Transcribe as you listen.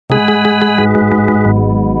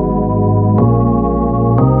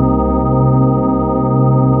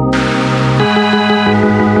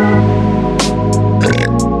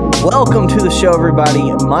show,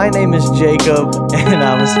 everybody. My name is Jacob, and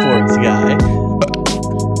I'm a sports guy.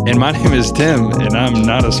 And my name is Tim, and I'm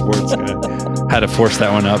not a sports guy. Had to force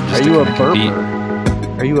that one up. Just Are you a to compete.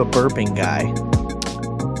 burper? Are you a burping guy?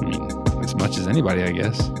 I mean, as much as anybody, I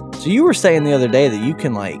guess. So you were saying the other day that you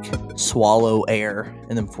can like swallow air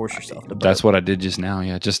and then force yourself to burp. That's what I did just now,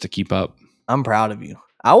 yeah, just to keep up. I'm proud of you.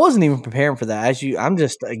 I wasn't even preparing for that. I'm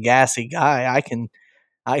just a gassy guy. I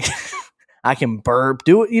can burp.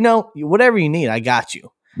 Do it, whatever you need. I got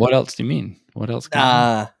you. What else do you mean? What else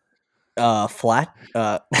can you Flat.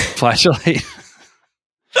 Flashlight.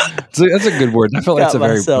 So that's a good word. I feel like it's a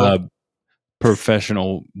very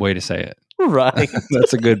professional way to say it. Right.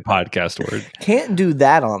 That's a good podcast word. Can't do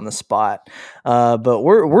that on the spot. But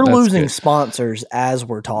we're That's losing good. sponsors as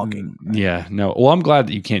we're talking. Yeah, no. Well, I'm glad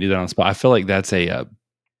that you can't do that on the spot. I feel like that's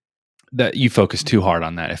that you focus too hard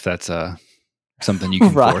on that if that's something you can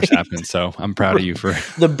force happen. So I'm proud of you for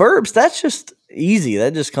the burps. That's just easy.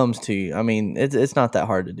 That just comes to you. I mean, it's not that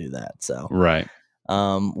hard to do that. So right.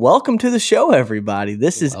 Welcome to the show, everybody.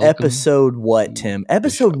 This is episode what, Tim?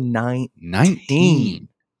 Episode 19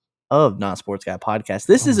 of Not Sports Guy Podcast.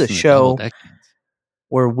 This is a show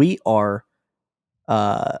where we are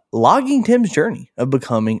logging Tim's journey of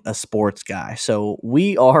becoming a sports guy. So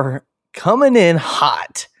we are coming in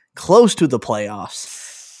hot, close to the playoffs.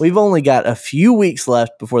 We've only got a few weeks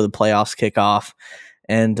left before the playoffs kick off.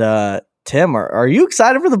 And Tim, are you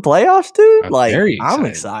excited for the playoffs, dude? I'm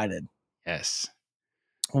excited. Yes.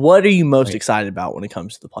 What are you most excited about when it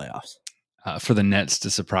comes to the playoffs? For the Nets to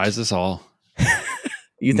surprise us all.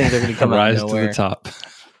 You think they're going to come out of nowhere? To the top?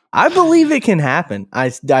 I believe it can happen. I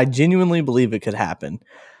genuinely believe it could happen.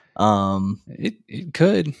 It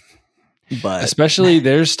could. But especially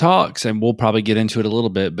there's talks, and we'll probably get into it a little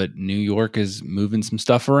bit, but New York is moving some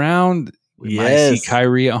stuff around. We might see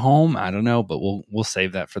Kyrie at home. I don't know, but we'll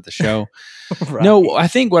save that for the show. Right. No, I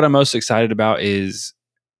think what I'm most excited about is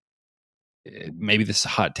maybe this is a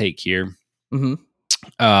hot take here. Mm-hmm. It's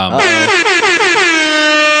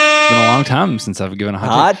been a long time since I've given a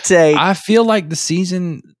hot take. I feel like the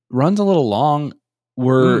season runs a little long.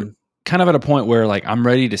 We're kind of at a point where like I'm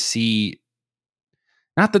ready to see.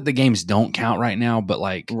 Not that the games don't count right now, but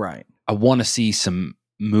like, I want to see some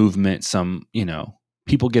movement, some,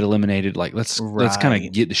 people get eliminated. Like, let's kind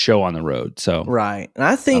of get the show on the road. So, and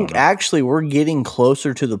I think actually we're getting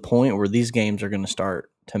closer to the point where these games are going to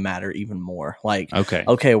start to matter even more. Like,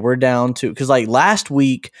 okay, we're down to, because like last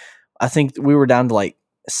week, I think we were down to like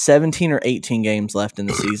 17 or 18 games left in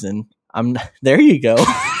the season. There you go.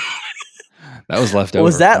 That was left over.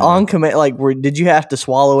 Was that on command? Like, did you have to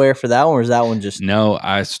swallow air for that one, or was that one just? No,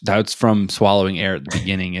 that's from swallowing air at the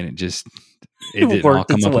beginning, and it didn't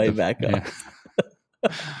worked its way back up.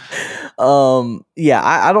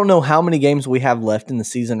 I don't know how many games we have left in the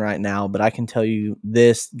season right now, but I can tell you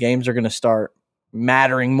games are going to start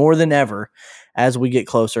mattering more than ever as we get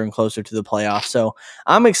closer and closer to the playoffs. So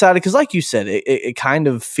I'm excited because, like you said, it kind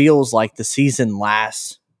of feels like the season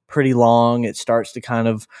lasts pretty long. It starts to kind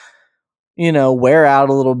of wear out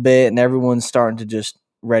a little bit, and everyone's starting to just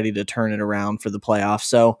ready to turn it around for the playoffs.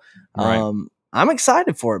 So I'm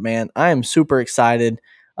excited for it, man. I am super excited.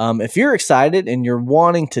 If you're excited and you're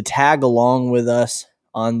wanting to tag along with us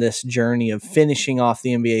on this journey of finishing off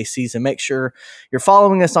the NBA season, make sure you're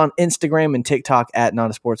following us on Instagram and TikTok at Not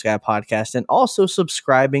a Sports Guy Podcast, and also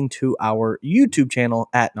subscribing to our YouTube channel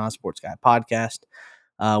at Not a Sports Guy Podcast.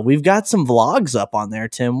 We've got some vlogs up on there,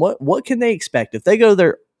 Tim. What can they expect if they go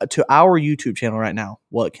there to our YouTube channel right now?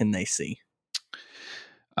 What can they see?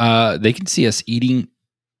 They can see us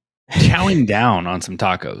chowing down on some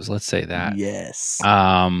tacos. Let's say that. Yes.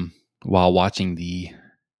 While watching the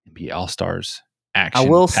NBA All-Stars action. I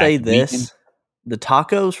will say this: the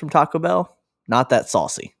tacos from Taco Bell, not that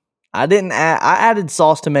saucy. I added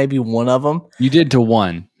sauce to maybe one of them. You did to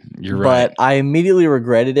one. You're right. But I immediately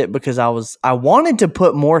regretted it because I wanted to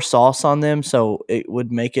put more sauce on them so it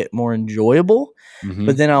would make it more enjoyable. Mm-hmm.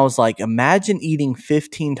 But then I was like, imagine eating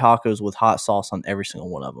 15 tacos with hot sauce on every single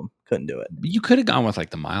one of them. Couldn't do it. You could have gone with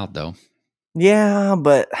like the mild though. Yeah,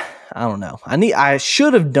 but I don't know. I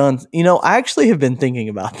should have done, I actually have been thinking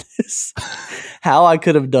about this, how I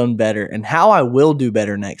could have done better and how I will do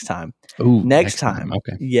better next time. Ooh, next time.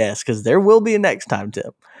 Okay. Yes, because there will be a next time,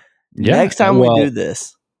 Tim. Yeah, next time we do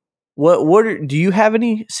this. Do you have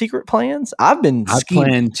any secret plans? I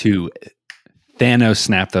plan to Thanos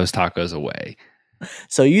snap those tacos away.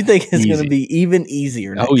 So you think it's going to be even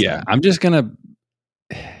easier next time? I'm just going to,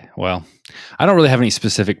 I don't really have any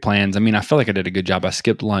specific plans. I mean, I feel like I did a good job. I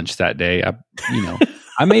skipped lunch that day.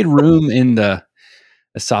 I made room in the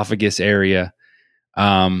esophagus area.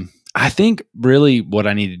 I think really what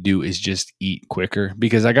I need to do is just eat quicker,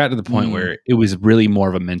 because I got to the point where it was really more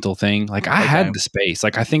of a mental thing. Like I had the space.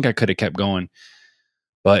 Like I think I could have kept going,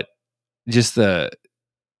 but just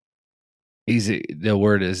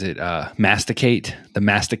masticate, the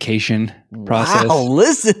mastication process. Wow,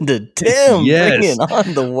 listen to Tim bringing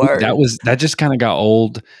on the word. That just kind of got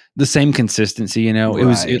old. The same consistency, you know.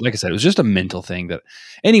 Right. Like I said, it was just a mental thing.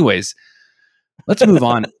 Anyways, let's move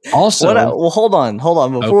on. Also, hold on.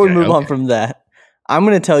 Before we move on from that, I'm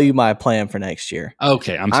going to tell you my plan for next year.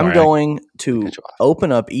 Okay, I'm sorry. I'm going to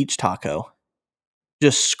open up each taco,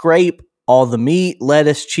 just scrape all the meat,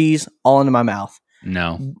 lettuce, cheese, all into my mouth.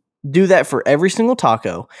 No. Do that for every single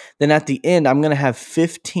taco. Then at the end, I'm going to have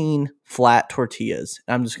 15 flat tortillas.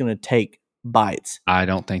 I'm just going to take bites. I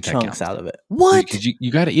don't think that chunks counts out of it. What? Because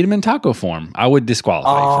you got to eat them in taco form. I would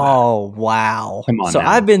disqualify you for that. Oh, wow. Come on so now.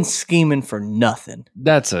 I've been scheming for nothing.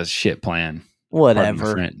 That's a shit plan.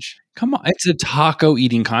 Whatever. French. Come on. It's a taco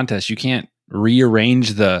eating contest. You can't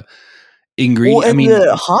rearrange the ingredients. Well, in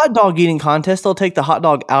the hot dog eating contest, they'll take the hot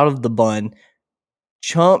dog out of the bun,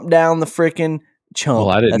 chomp down the freaking chump. Well,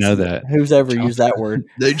 I didn't know that. Who's ever used that word?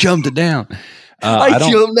 They jumped it down. I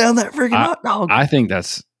jumped down that freaking hot dog. I think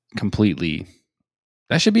that's completely.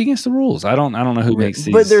 That should be against the rules. I don't know who makes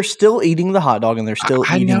these. But they're still eating the hot dog, and they're still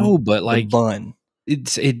eating. I know, but like the bun.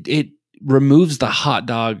 It removes the hot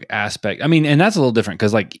dog aspect. I mean, and that's a little different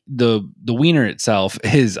because like the wiener itself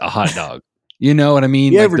is a hot dog. You know what I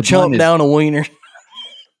mean? You ever chomp down a wiener?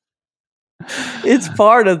 It's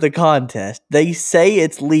part of the contest. They say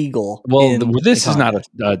it's legal. Well, this is not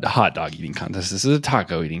a hot dog eating contest. This is a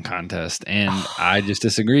taco eating contest, and I just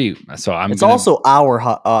disagree. So It's also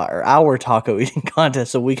our taco eating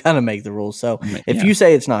contest. So we kind of make the rules. So if you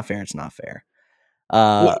say it's not fair, it's not fair.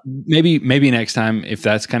 Maybe next time, if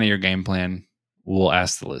that's kind of your game plan, we'll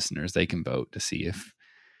ask the listeners. They can vote to see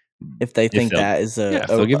if they think that is if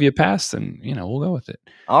they'll give you a pass, then we'll go with it.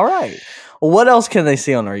 All right. Well, what else can they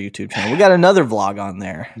see on our YouTube channel? We got another vlog on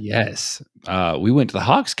there. Yes. We went to the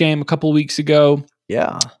Hawks game a couple of weeks ago.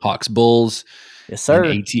 Yeah. Hawks Bulls. Yes, sir.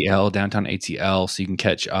 In ATL, downtown ATL. So you can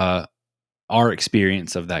catch our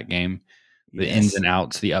experience of that game, the ins and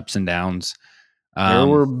outs, the ups and downs. There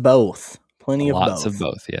were both. Lots of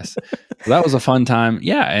both, yes. So that was a fun time.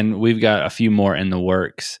 Yeah, and we've got a few more in the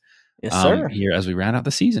works. Yes, sir. Here as we round out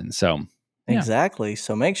the season. So exactly.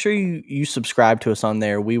 So make sure you subscribe to us on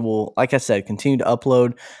there. We will, like I said, continue to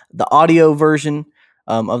upload the audio version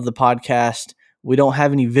of the podcast. We don't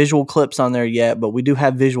have any visual clips on there yet, but we do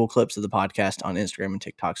have visual clips of the podcast on Instagram and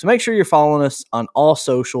TikTok. So make sure you're following us on all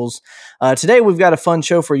socials. Today we've got a fun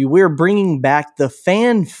show for you. We're bringing back the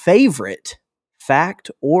fan favorite fact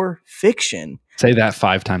or fiction. Say that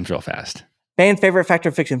 5 times real fast. Fan favorite fact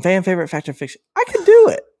or fiction. Fan favorite fact or fiction. I could do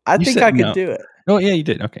it. I think I could do it. Oh, yeah, you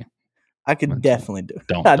did. Okay. I could definitely do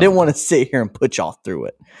it. I didn't want to sit here and put y'all through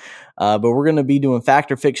it. But we're going to be doing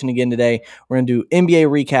fact or fiction again today. We're going to do NBA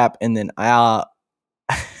recap. And then,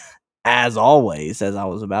 as always, as I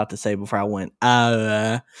was about to say before I went,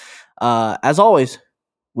 as always,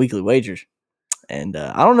 weekly wagers. And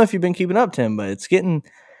I don't know if you've been keeping up, Tim, but it's getting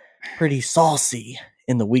pretty saucy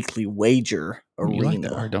in the weekly wager arena. You like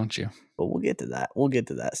that word, don't you? But we'll get to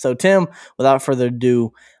that. So, Tim, without further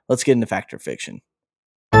ado, let's get into fact or fiction.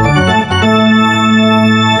 You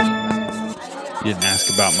didn't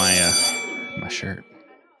ask about my shirt.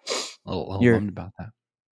 A little bummed about that.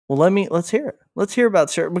 Well, let's hear it. Let's hear about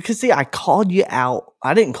the shirt. Because, see, I called you out.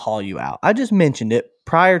 I didn't call you out. I just mentioned it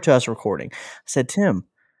prior to us recording. I said, Tim,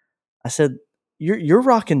 you're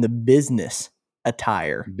rocking the business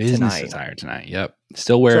attire tonight. Yep.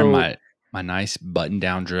 Still wearing my nice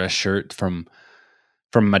button-down dress shirt from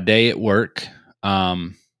my day at work.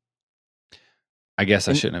 I guess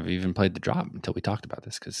I shouldn't have even played the drop until we talked about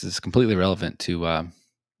this because this is completely relevant to.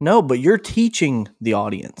 No, but you're teaching the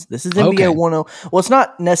audience. This is NBA 101. Well, it's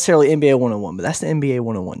not necessarily NBA 101, but that's the NBA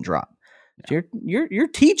 101 drop. Yeah. You're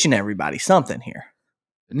teaching everybody something here.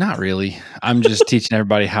 Not really. I'm just teaching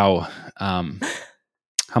everybody how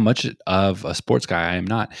much of a sports guy I am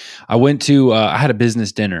not. I went to I had a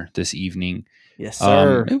business dinner this evening. Yes,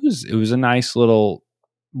 sir. It was a nice little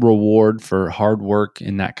reward for hard work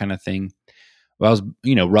and that kind of thing. I was,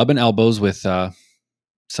 rubbing elbows with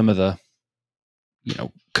some of the,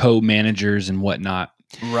 co-managers and whatnot.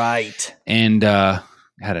 Right. And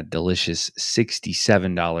had a delicious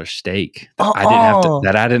 $67 steak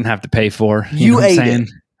that I didn't have to pay for. You know what I'm saying?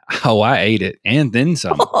 Oh, I ate it and then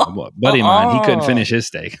some. A buddy of mine, he couldn't finish his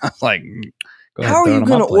steak. I was like, go ahead, how are you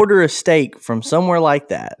going to order a steak from somewhere like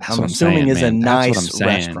that? I'm assuming is a nice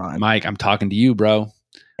restaurant. Mike, I'm talking to you, bro.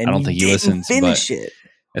 And I don't think he listens. Finish it.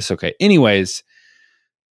 It's okay. Anyways,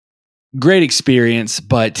 great experience,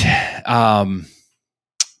 but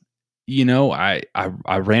you know, I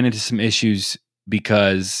ran into some issues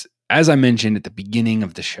because, as I mentioned at the beginning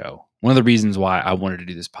of the show, one of the reasons why I wanted to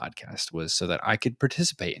do this podcast was so that I could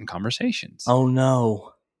participate in conversations. Oh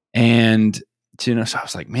no. And so I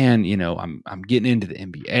was like, man, you know, I'm getting into the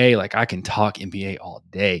NBA. Like, I can talk NBA all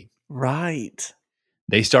day. Right.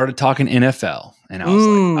 They started talking NFL, and I was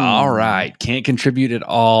like, all right, can't contribute at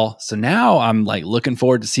all. So now I'm like looking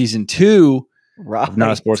forward to season 2 of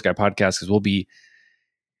Not a Sports Guy podcast, because we'll be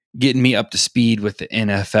getting me up to speed with the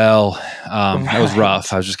NFL. That was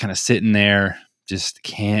rough. I was just kind of sitting there, I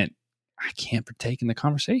can't partake in the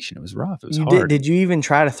conversation. It was rough. It was hard. Did you even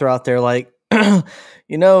try to throw out there like,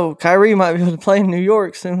 you know, Kyrie might be able to play in New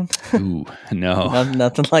York soon? Ooh, no.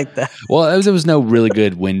 Nothing like that. Well, there was no really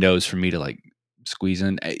good windows for me to like squeeze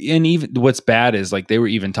in. And even what's bad is like they were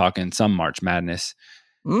even talking some March Madness,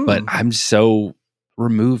 but I'm so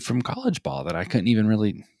removed from college ball that I couldn't even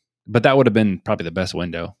really. But that would have been probably the best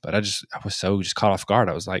window. But I was so just caught off guard.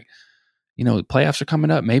 I was like, you know, the playoffs are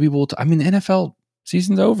coming up. Maybe the NFL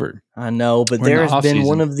season's over. I know, but there has been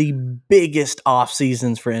one of the biggest off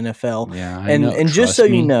seasons for NFL. Yeah, I know. And just so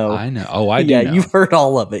you know, I know. Oh, I do. Yeah, you've heard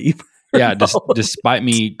all of it. Despite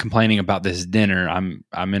me complaining about this dinner,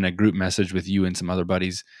 I'm in a group message with you and some other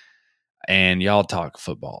buddies, and y'all talk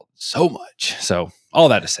football so much. So all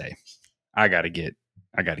that to say, I got to get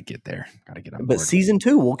there. Got to get on board. But season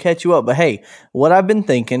 2 will catch you up. But hey, what I've been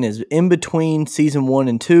thinking is in between season 1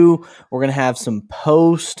 and 2, we're going to have some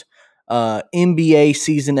post NBA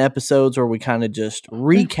season episodes where we kind of just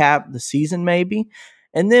recap the season maybe.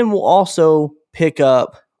 And then we'll also pick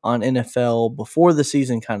up on NFL before the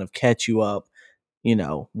season, kind of catch you up, you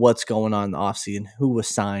know, what's going on in the offseason, who was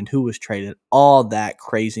signed, who was traded, all that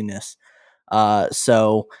craziness.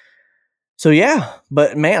 So yeah,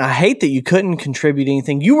 but man, I hate that you couldn't contribute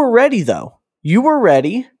anything. You were ready though. You were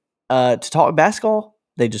ready to talk basketball.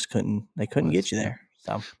 They just couldn't. They couldn't get you there.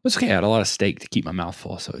 So it's okay. I had a lot of steak to keep my mouth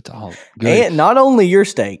full, so it's all good. And not only your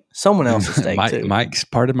steak, someone else's steak too. Mike's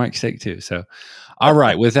part of Mike's steak too. So, all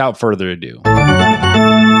right. Without further ado,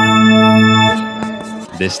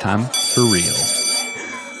 this time for real.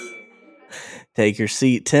 Take your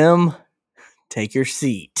seat, Tim. Take your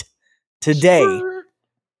seat. Today,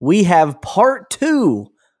 we have part 2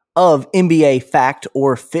 of NBA Fact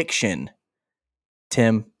or Fiction.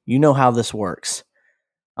 Tim, you know how this works.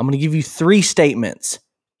 I'm going to give you 3 statements.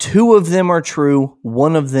 2 of them are true.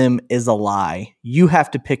 1 of them is a lie. You have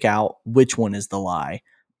to pick out which one is the lie.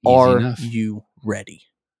 Are you ready?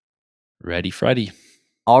 Ready, Freddie.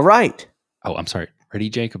 All right. Oh, I'm sorry. Ready,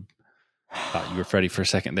 Jacob. Thought you were Freddie for a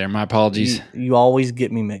second there. My apologies. You always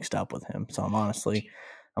get me mixed up with him. So I'm going to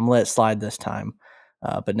let it slide this time.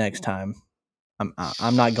 But next time,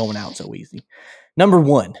 I'm not going out so easy. Number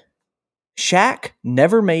 1. Shaq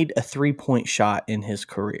never made a 3-point shot in his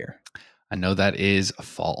career. I know that is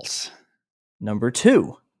false. Number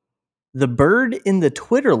 2. The bird in the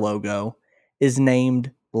Twitter logo is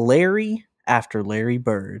named Larry after Larry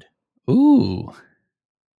Bird. Ooh.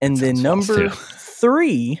 And then number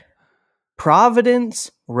 3,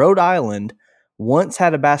 Providence, Rhode Island once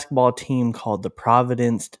had a basketball team called the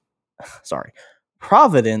Providence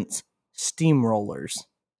Steamrollers.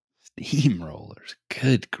 Steamrollers.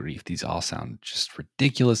 Good grief. These all sound just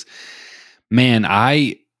ridiculous. Man,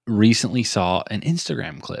 I recently saw an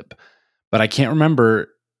Instagram clip, but I can't remember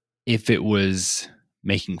if it was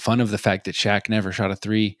making fun of the fact that Shaq never shot a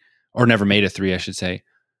 3, or never made a 3, I should say,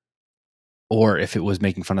 or if it was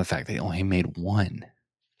making fun of the fact that he only made 1.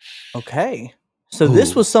 Okay. So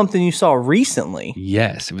this was something you saw recently.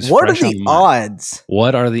 Yes. It was. What are the odds?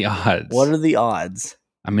 What are the odds? What are the odds?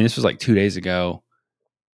 I mean, this was like 2 days ago.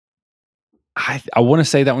 I want to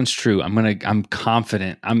say that one's true. I'm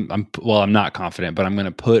confident. I'm not confident, but I'm going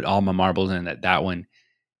to put all my marbles in that one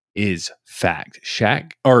is fact.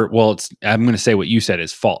 Shaq, I'm going to say what you said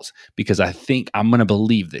is false, because I think I'm going to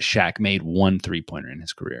believe that Shaq made 1 3-pointer in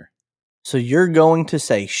his career. So you're going to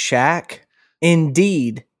say Shaq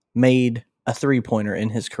indeed made a 3-pointer in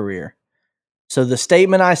his career. So the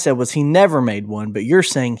statement I said was he never made 1, but you're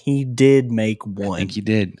saying he did make 1. I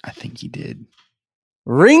think he did.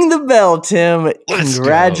 Ring the bell, Tim.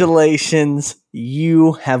 Congratulations.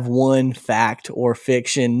 You have won fact or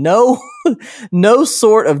fiction. No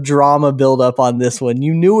sort of drama build up on this one.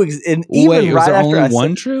 You knew and even wait, right after only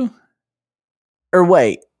one true? Or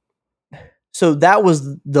wait. So that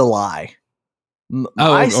was the lie.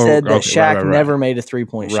 I said that Shaq never made a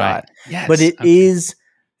 3-point shot. Yes, but it is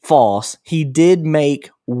false. He did make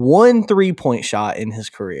 1 3-point shot in his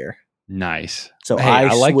career. Nice. So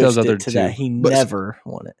I like those other two. That he never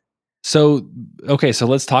won it. So, okay, so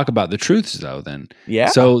let's talk about the truths though then. Yeah.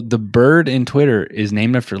 So the bird in Twitter is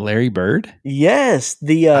named after Larry Bird? Yes.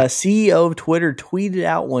 The CEO of Twitter tweeted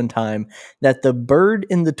out one time that the bird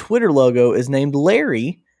in the Twitter logo is named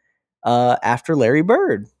Larry after Larry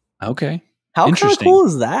Bird. Okay. How kind of cool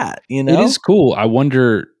is that? You know? It is cool. I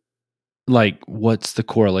wonder, like, what's the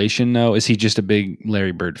correlation though? Is he just a big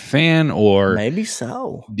Larry Bird fan, or maybe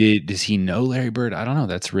so? Does he know Larry Bird? I don't know.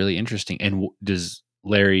 That's really interesting. And does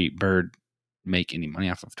Larry Bird make any money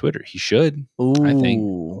off of Twitter? He should. Ooh, I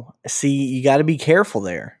think. See, you got to be careful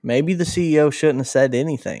there. Maybe the CEO shouldn't have said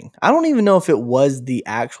anything. I don't even know if it was the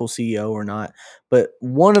actual CEO or not, but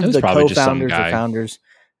one of the co-founders or founders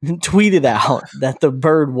tweeted out that the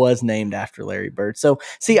bird was named after Larry Bird. So,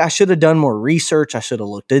 see, I should have done more research. I should have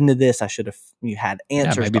looked into this. I should have had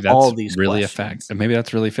answers to all these really questions. A fact. Maybe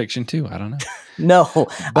that's really fiction too. I don't know. No,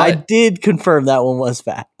 I did confirm that one was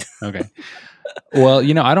fact. Okay. Well,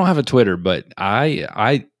 you know, I don't have a Twitter, but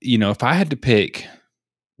I, you know, if I had to pick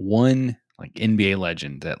one like NBA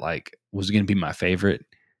legend that like was going to be my favorite,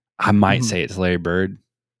 I might say it's Larry Bird.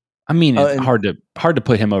 I mean, it's hard to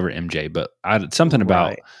put him over MJ, but something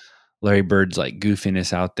about Larry Bird's like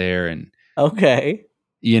goofiness out there, and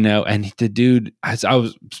you know, and the dude. As I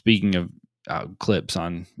was speaking of clips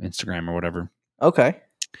on Instagram or whatever. Okay.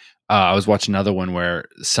 I was watching another one where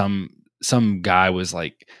some guy was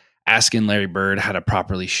like asking Larry Bird how to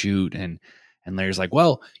properly shoot, and Larry's like,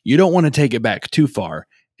 well, you don't want to take it back too far,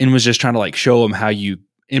 and was just trying to like show him how you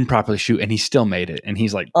improperly shoot, and he still made it. And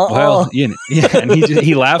he's like, well, you know, yeah. And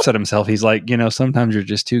he laughs at himself. He's like, you know, sometimes you're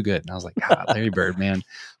just too good. And I was like, God, Larry Bird, man.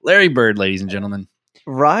 Larry Bird, ladies and gentlemen.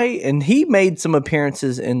 Right. And he made some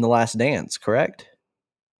appearances in The Last Dance, correct?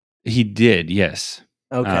 He did. Yes.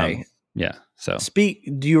 Okay. Yeah. So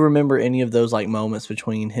do you remember any of those like moments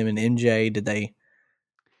between him and MJ? Did they?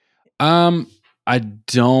 I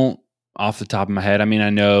don't off the top of my head. I mean, I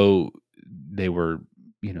know they were,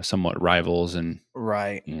 you know, somewhat rivals, and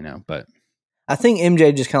you know, but I think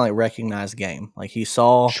MJ just kind of like recognized the game. Like he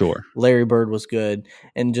saw Larry Bird was good,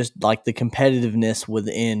 and just like the competitiveness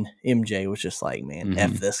within MJ was just like, man,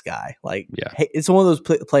 F this guy. Like, it's one of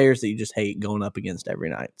those players that you just hate going up against every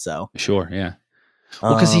night. So yeah.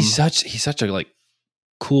 Well, because he's such a like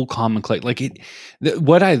cool, calm, and collected. Like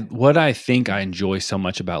what I think I enjoy so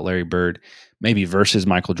much about Larry Bird, maybe versus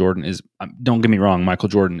Michael Jordan, is, don't get me wrong, Michael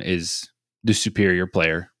Jordan is the superior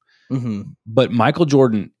player, but Michael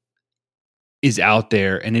Jordan is out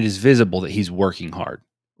there, and it is visible that he's working hard,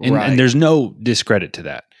 and there's no discredit to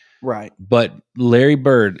that, right? But Larry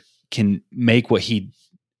Bird can make what he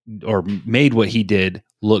made what he did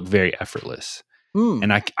look very effortless.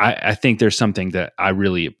 And I think there's something that I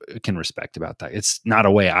really can respect about that. It's not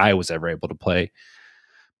a way I was ever able to play,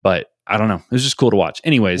 but I don't know. It was just cool to watch.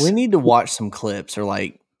 Anyways, we need to watch some clips or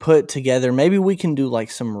like put together. Maybe we can do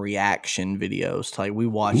like some reaction videos to like we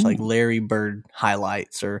watch like Larry Bird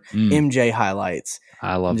highlights or MJ highlights.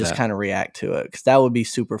 I love just kind of react to it because that would be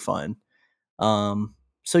super fun.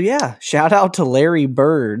 So yeah, shout out to Larry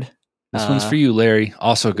Bird. This one's for you, Larry.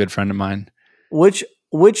 Also a good friend of mine.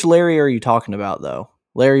 Which Larry are you talking about, though?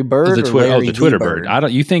 Larry Bird or Larry the Twitter Bird? I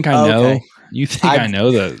don't. You think I know? Okay. You think I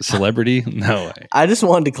know the celebrity? No way. I just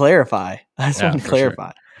wanted to clarify. Sure.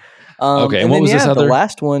 Okay, and what was this other? The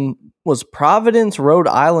last one was Providence, Rhode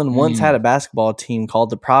Island. Once had a basketball team called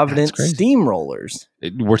the Providence Steamrollers.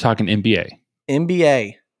 We're talking NBA.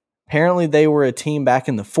 NBA. Apparently, they were a team back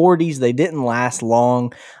in the 40s. They didn't last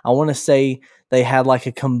long. I want to say they had like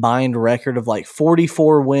a combined record of like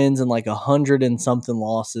 44 wins and like 100 and something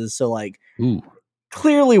losses. So like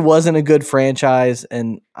clearly wasn't a good franchise.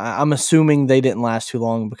 And I'm assuming they didn't last too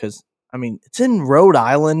long because, I mean, it's in Rhode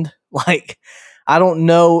Island. Like, I don't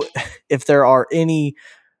know if there are any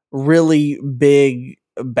really big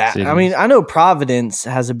I mean, I know Providence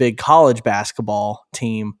has a big college basketball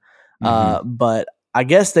team, but I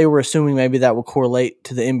guess they were assuming maybe that would correlate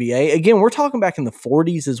to the NBA. Again, we're talking back in the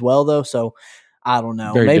 40s as well, though. So I don't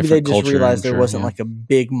know. Maybe they just realized there wasn't like a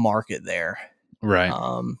big market there. Right.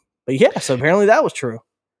 But yeah, so apparently that was true.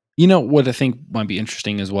 You know, what I think might be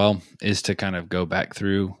interesting as well is to kind of go back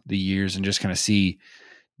through the years and just kind of see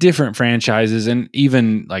different franchises and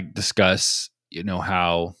even like discuss, you know,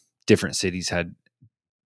 how different cities had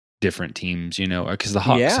different teams, you know, because the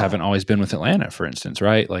Hawks haven't always been with Atlanta, for instance,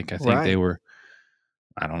 right? Like I think they were,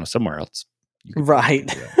 I don't know, somewhere else. Right.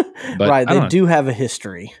 Right. They do have a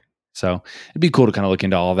history. So it'd be cool to kind of look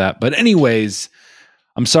into all of that. But anyways,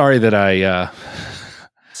 I'm sorry that I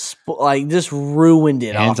like just ruined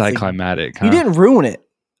it. Anticlimactic. You didn't ruin it.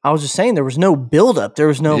 I was just saying there was no buildup. There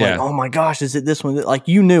was no like, oh my gosh, is it this one? Like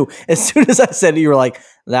you knew as soon as I said it, you were like,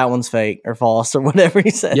 that one's fake or false or whatever he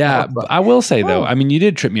said. Yeah, I will say though, I mean, you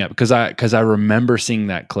did trip me up because I remember seeing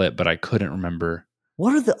that clip, but I couldn't remember.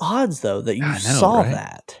 What are the odds though that you saw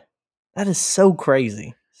that? That is so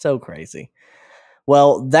crazy, so crazy.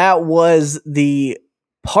 Well, that was the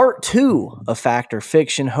part 2 of Fact or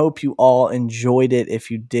Fiction. Hope you all enjoyed it. If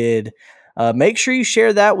you did, make sure you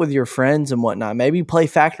share that with your friends and whatnot. Maybe play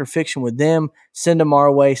Fact or Fiction with them. Send them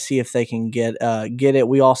our way. See if they can get it.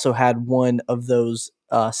 We also had one of those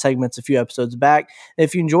segments a few episodes back.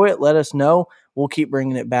 If you enjoy it, let us know. We'll keep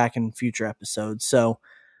bringing it back in future episodes. So,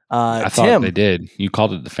 I thought they did. You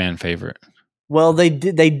called it the fan favorite. Well, they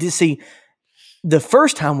did. They did. See, the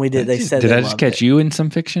first time we did, they said. Did I just catch you in some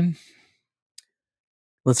fiction?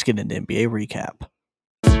 Let's get into NBA recap.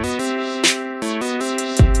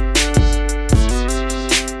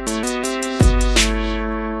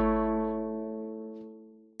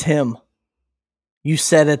 Tim, you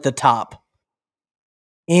said at the top,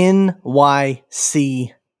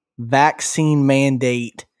 NYC vaccine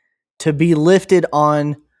mandate to be lifted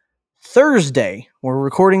on Thursday. We're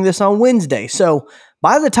recording this on Wednesday. So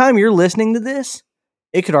by the time you're listening to this,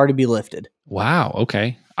 it could already be lifted. Wow.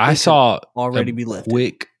 Okay. I saw already be lifted.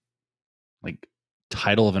 Quick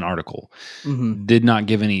title of an article. Mm-hmm. Did not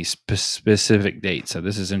give any specific date. So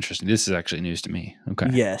this is interesting. This is actually news to me. Okay.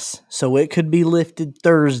 Yes. So it could be lifted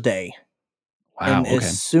Thursday. Wow. And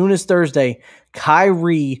as soon as Thursday,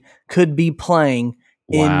 Kyrie could be playing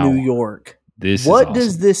in New York. What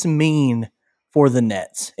does this mean for the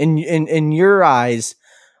Nets? In your eyes,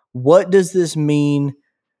 what does this mean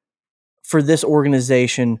for this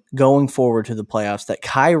organization going forward to the playoffs that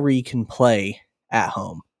Kyrie can play at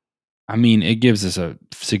home? I mean, it gives us a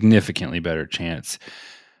significantly better chance.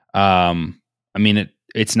 I mean,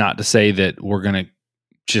 it's not to say that we're going to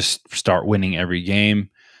just start winning every game.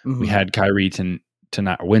 Mm-hmm. We had Kyrie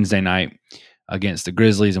tonight, Wednesday night against the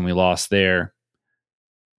Grizzlies, and we lost there.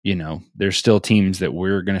 You know, there's still teams that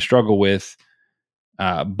we're going to struggle with,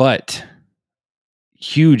 but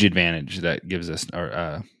huge advantage that gives us.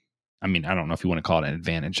 I mean, I don't know if you want to call it an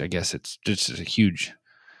advantage. I guess it's just a huge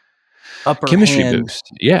upper chemistry hand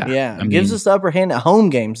boost. Yeah. It gives us the upper hand at home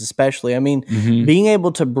games, especially. I mean, being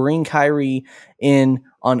able to bring Kyrie in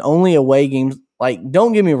on only away games, like,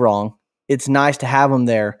 don't get me wrong, it's nice to have him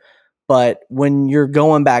there. But when you're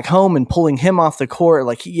going back home and pulling him off the court,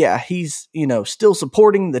 like, yeah, he's, still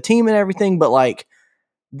supporting the team and everything, but like,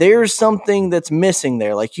 there's something that's missing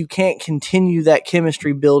there. Like, you can't continue that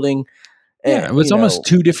chemistry building. Yeah, it's almost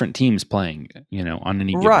two different teams playing, on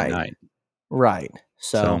any given night. Right.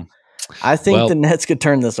 So I think the Nets could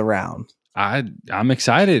turn this around. I'm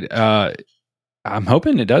excited. I'm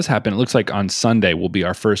hoping it does happen. It looks like on Sunday will be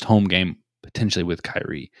our first home game potentially with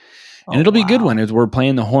Kyrie. And it'll be a good one as we're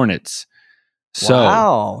playing the Hornets.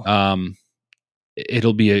 So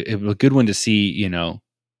it'll be a good one to see,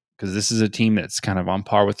 because this is a team that's kind of on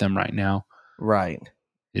par with them right now. Right.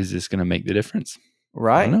 Is this going to make the difference?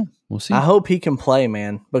 Right. I don't know. We'll see. I hope he can play,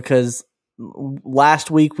 man, because last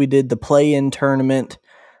week we did the play-in tournament.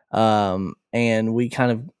 And we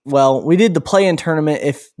did the play-in tournament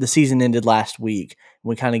if the season ended last week.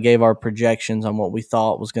 We kind of gave our projections on what we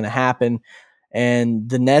thought was going to happen. And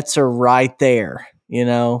the Nets are right there,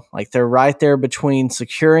 like they're right there between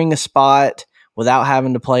securing a spot without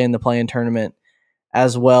having to play in the play-in tournament,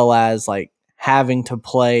 as well as like having to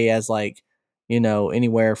play as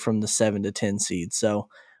anywhere from the 7 to 10 seed. So,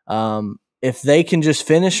 if they can just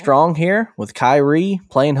finish strong here with Kyrie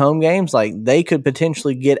playing home games, like they could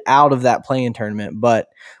potentially get out of that play-in tournament, but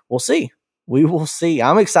we'll see. We will see.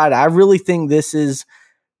 I'm excited. I really think this is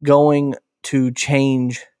going to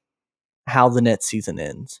change how the Nets season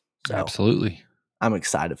ends. So absolutely. I'm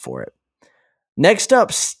excited for it. Next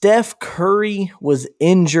up, Steph Curry was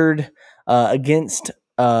injured against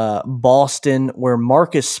Boston, where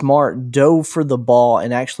Marcus Smart dove for the ball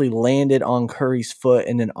and actually landed on Curry's foot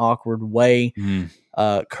in an awkward way.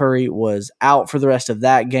 Curry was out for the rest of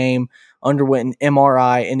that game, underwent an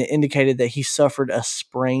MRI, and it indicated that he suffered a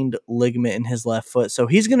sprained ligament in his left foot. So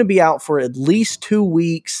he's going to be out for at least 2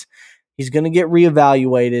 weeks. He's going to get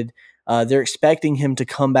reevaluated. They're expecting him to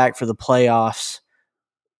come back for the playoffs.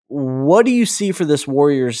 What do you see for this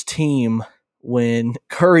Warriors team when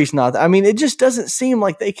Curry's not? I mean, it just doesn't seem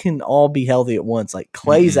like they can all be healthy at once. Like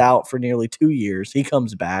Klay's out for nearly 2 years. He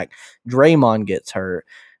comes back. Draymond gets hurt.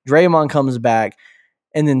 Draymond comes back,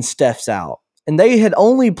 and then Steph's out. And they had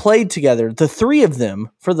only played together, the three of them,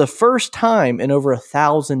 for the first time in over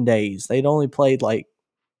 1,000 days. They'd only played like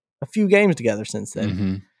a few games together since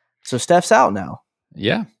then. So Steph's out now.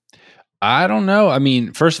 Yeah. I don't know. I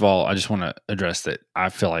mean, first of all, I just want to address that. I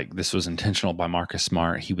feel like this was intentional by Marcus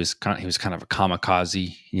Smart. He was kind of a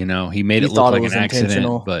kamikaze. You know, he made it look like an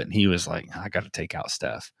accident, but he was like, I got to take out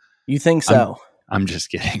Steph. You think so? I'm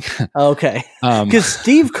just kidding. Okay, because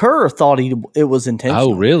Steve Kerr thought it was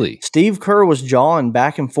intentional. Oh, really? Steve Kerr was jawing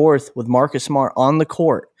back and forth with Marcus Smart on the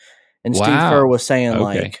court. And Steve Kerr was saying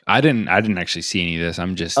like, I didn't actually see any of this.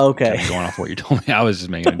 I'm just kind of going off what you told me. I was just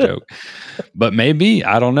making a joke, but maybe,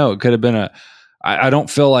 I don't know. It could have been I don't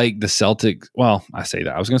feel like the Celtics. Well, I say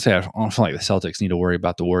that I was going to say, I don't feel like the Celtics need to worry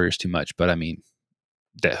about the Warriors too much, but I mean,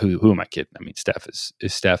 that who am I kidding? I mean, Steph is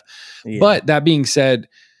Steph. Yeah. But that being said,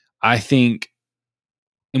 I think,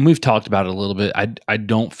 and we've talked about it a little bit. I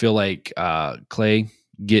don't feel like Klay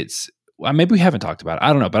gets. Well, maybe we haven't talked about it.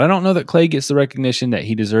 I don't know, but I don't know that Klay gets the recognition that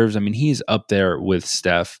he deserves. I mean, he's up there with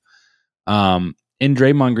Steph. And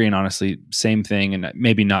Draymond Green, honestly, same thing, and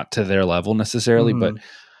maybe not to their level necessarily, but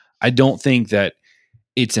I don't think that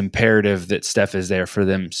it's imperative that Steph is there for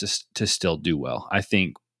them to still do well. I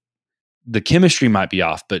think the chemistry might be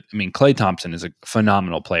off, but I mean, Klay Thompson is a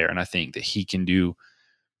phenomenal player, and I think that he can do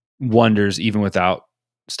wonders even without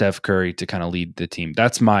Steph Curry to kind of lead the team.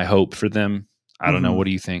 That's my hope for them. I don't know. What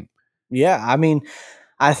do you think? Yeah, I mean,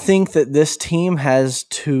 I think that this team has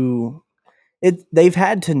to they've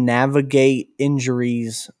had to navigate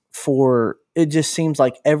injuries for, it just seems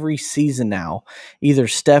like every season now. Either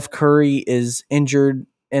Steph Curry is injured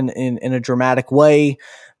in a dramatic way,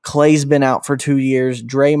 Klay's been out for 2 years,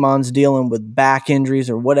 Draymond's dealing with back injuries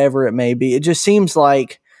or whatever it may be. It just seems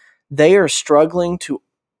like they are struggling to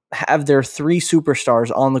have their three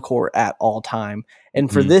superstars on the court at all time.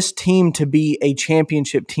 And for this team to be a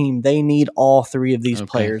championship team, they need all three of these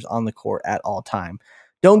players on the court at all time.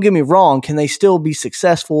 Don't get me wrong. Can they still be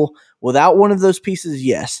successful without one of those pieces?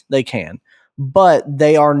 Yes, they can. But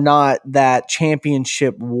they are not that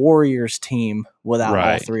championship Warriors team without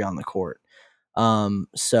all three on the court.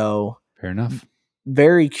 So fair enough.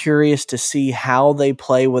 Very curious to see how they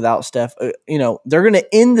play without Steph. They're going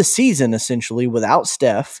to end the season essentially without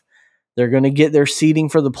Steph. They're going to get their seeding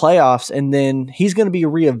for the playoffs, and then he's going to be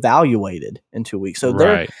reevaluated in 2 weeks.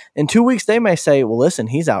 So in 2 weeks, they may say, well, listen,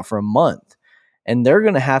 he's out for a month, and they're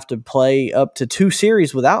going to have to play up to 2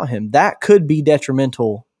 series without him. That could be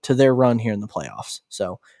detrimental to their run here in the playoffs.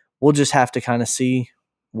 So we'll just have to kind of see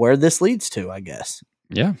where this leads to, I guess.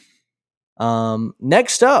 Yeah.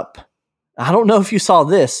 Next up, I don't know if you saw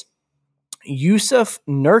this. Jusuf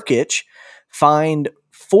Nurkic fined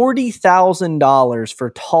 $40,000 for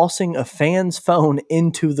tossing a fan's phone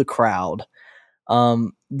into the crowd.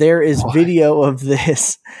 There is video of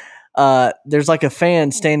this. There's like a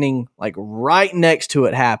fan standing like right next to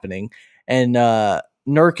it happening, and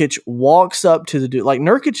Nurkic walks up to the dude. Like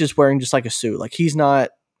Nurkic is wearing just like a suit. Like he's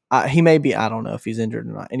not. He may be. I don't know if he's injured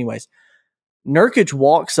or not. Anyways, Nurkic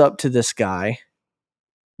walks up to this guy,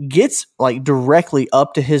 gets like directly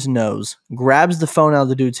up to his nose, grabs the phone out of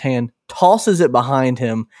the dude's hand, tosses it behind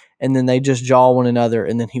him, and then they just jaw one another,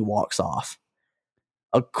 and then he walks off.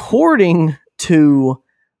 According to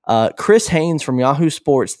Chris Haynes from Yahoo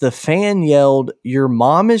Sports, the fan yelled, "Your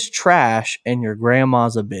mom is trash and your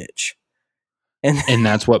grandma's a bitch." And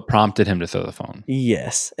that's what prompted him to throw the phone.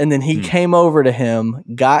 Yes. And then he came over to him,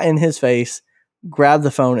 got in his face, grabbed the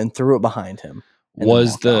phone, and threw it behind him.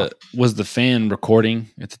 Was the fan recording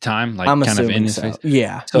at the time? Like I'm kind of in his so. face?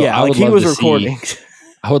 Yeah. So yeah, like he was recording.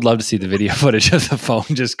 I would love to see the video footage of the phone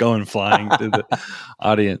just going flying through the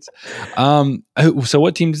audience. So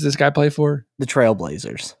what team does this guy play for? The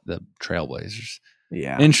Trailblazers. The Trailblazers.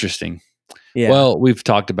 Yeah. Interesting. Yeah. Well, we've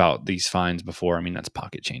talked about these fines before. I mean, that's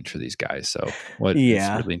pocket change for these guys. So what?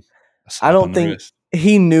 Yeah. Really I don't think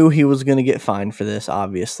he knew he was going to get fined for this,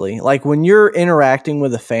 obviously. Like when you're interacting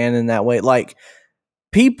with a fan in that way, like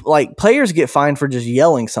players get fined for just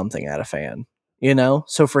yelling something at a fan,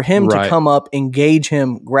 So for him to come up, engage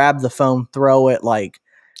him, grab the phone, throw it,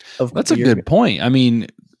 that's a good point. I mean,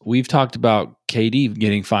 we've talked about KD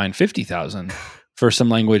getting fined $50,000 for some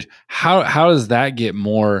language. How does that get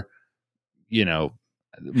more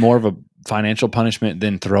of a financial punishment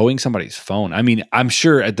than throwing somebody's phone? I mean, I'm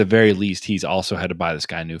sure at the very least he's also had to buy this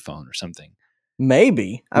guy a new phone or something.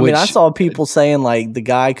 Maybe. I mean, I saw people saying like the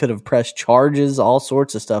guy could have pressed charges, all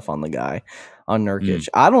sorts of stuff on the guy, on Nurkic.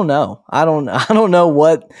 I don't know. I don't know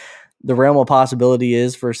what the realm of possibility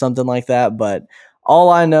is for something like that, but all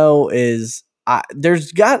I know is I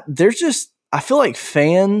feel like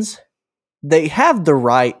fans, they have the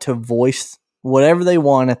right to voice whatever they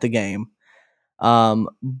want at the game.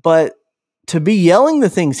 But to be yelling the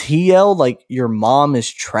things he yelled, like your mom is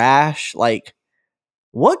trash, like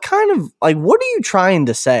what are you trying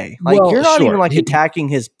to say? Like, you're not even like attacking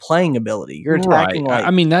his playing ability. You're attacking right.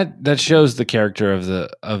 I mean, that shows the character of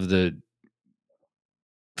the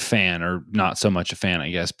fan, or not so much a fan, I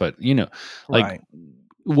guess, but like,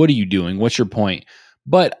 what are you doing? What's your point?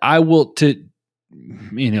 But I will, to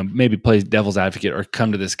maybe play devil's advocate or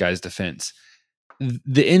come to this guy's defense.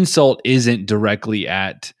 The insult isn't directly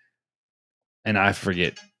at, and I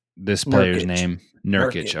forget this player's name,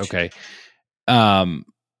 Nurkic. Okay. And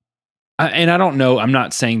I don't know. I'm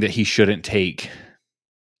not saying that he shouldn't take,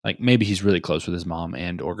 like, maybe he's really close with his mom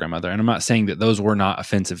and or grandmother. And I'm not saying that those were not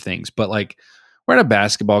offensive things, but like, we're at a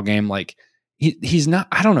basketball game. Like, he's not,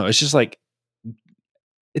 I don't know. It's just like,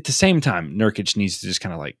 at the same time, Nurkic needs to just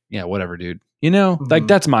kind of like, yeah, whatever, dude. Like,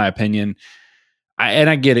 that's my opinion. And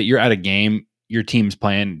I get it. You're at a game. Your team's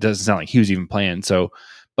playing. It doesn't sound like he was even playing. So,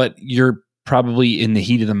 but you're probably in the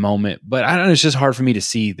heat of the moment. But I don't know. It's just hard for me to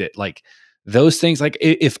see that, like, those things. Like,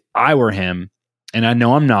 if I were him, and I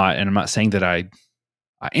know I'm not, and I'm not saying that I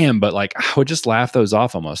am, but like, I would just laugh those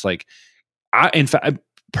off almost. Like, in fact,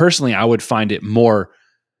 personally, I would find it more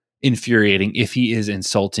infuriating if he is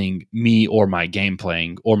insulting me or my game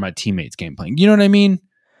playing or my teammates' game playing. You know what I mean?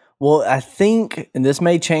 Well, I think, and this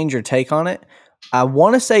may change your take on it, I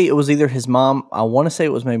want to say it was either his mom. I want to say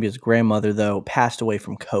it was maybe his grandmother, though, passed away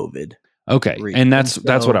from COVID. Okay. And that's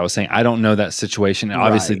what I was saying. I don't know that situation.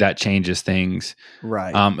 Obviously, that changes things.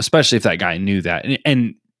 Right. Especially if that guy knew that.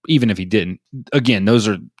 And even if he didn't, again, those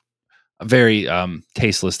are very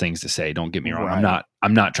tasteless things to say. Don't get me wrong. Right.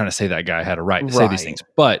 I'm not trying to say that guy had a right to say these things.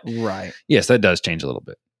 But yes, that does change a little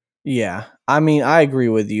bit. Yeah. I mean, I agree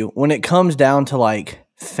with you. When it comes down to like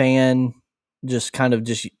fans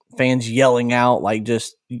yelling out, like,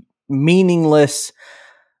 just meaningless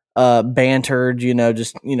bantered,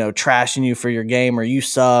 just, trashing you for your game, or you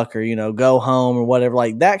suck, or, go home, or whatever,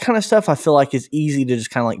 like that kind of stuff, I feel like is easy to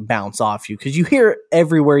just kind of like bounce off you, because you hear it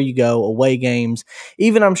everywhere you go, away games,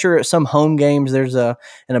 even I'm sure at some home games, there's an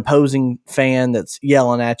opposing fan that's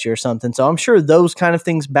yelling at you or something. So I'm sure those kind of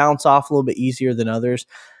things bounce off a little bit easier than others.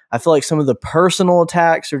 I feel like some of the personal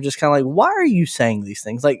attacks are just kind of like, why are you saying these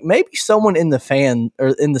things? Like, maybe someone in the fan or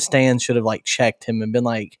in the stands should have like checked him and been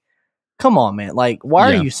like, come on, man. Like,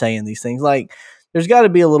 why are you saying these things? Like, there's got to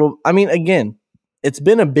be a little, I mean, again, it's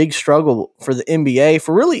been a big struggle for the NBA,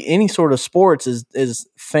 for really any sort of sports, is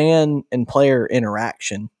fan and player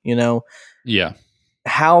interaction, Yeah.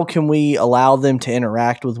 How can we allow them to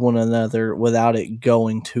interact with one another without it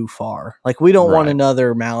going too far? Like, we don't want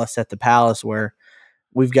another Malice at the Palace where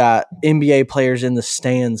we've got NBA players in the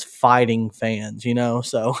stands fighting fans,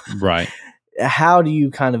 so how do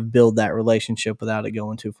you kind of build that relationship without it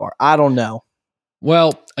going too far? I don't know.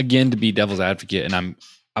 Well, again, to be devil's advocate, and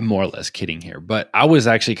I'm more or less kidding here, but I was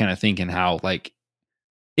actually kind of thinking how, like,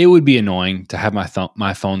 it would be annoying to have my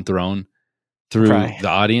phone thrown through the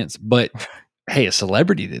audience, but hey, a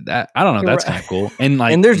celebrity did that. I don't know. That's kind of cool. And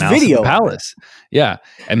like, and there's Mouse video at the Palace. Yeah.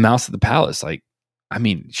 And Mouse at the Palace, like, I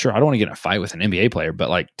mean, sure, I don't want to get in a fight with an NBA player, but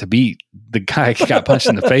like, to be the guy who got punched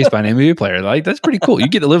in the face by an NBA player, like, that's pretty cool. You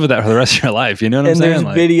get to live with that for the rest of your life. You know what I'm saying? And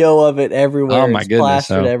there's video of it everywhere. Oh my goodness.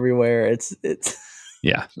 Plastered everywhere. It's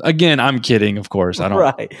yeah. Again, I'm kidding, of course. I don't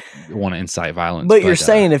want to incite violence. But you're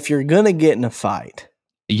saying if you're going to get in a fight,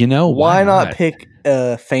 why not pick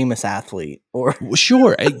a famous athlete? Or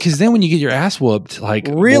sure. Because then when you get your ass whooped, like,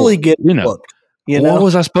 really get whooped. What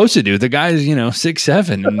was I supposed to do? The guy's,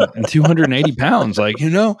 6'7" and 280 pounds. Like,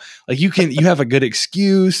 like you have a good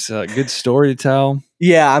excuse, a good story to tell.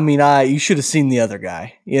 Yeah. I mean, you should have seen the other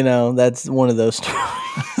guy, that's one of those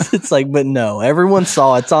stories. It's like, but no, everyone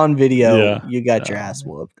saw it's on video. Yeah. You got your ass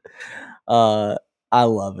whooped. I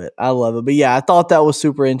love it. But yeah, I thought that was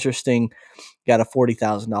super interesting. Got a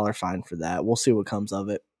 $40,000 fine for that. We'll see what comes of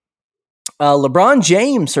it. LeBron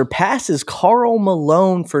James surpasses Karl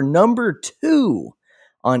Malone for number 2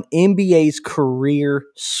 on NBA's career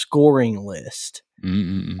scoring list.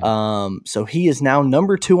 So he is now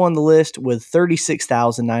number 2 on the list with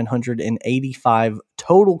 36,985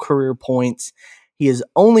 total career points. He is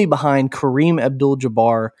only behind Kareem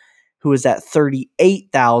Abdul-Jabbar, who is at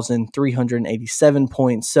 38,387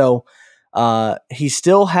 points. So he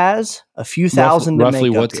still has a few thousand to roughly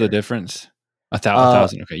make up what's here. The difference?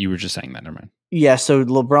 1,000. Okay, you were just saying that. Never mind. Yeah, so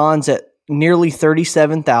LeBron's at nearly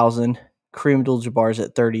 37,000. Kareem Abdul-Jabbar's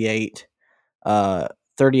at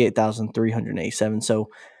 38,387. So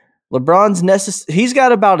LeBron's he's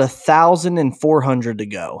got about 1,400 to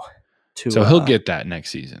go. So he'll get that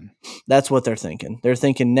next season. That's what they're thinking. They're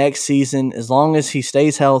thinking next season, as long as he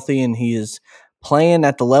stays healthy and he is playing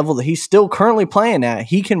at the level that he's still currently playing at,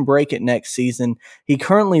 he can break it next season. He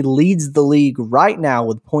currently leads the league right now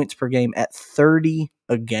with points per game at 30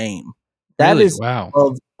 a game. That really? is wow.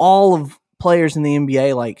 Of all of players in the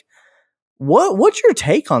NBA. Like, what's your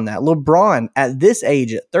take on that? LeBron at this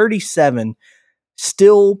age, at 37,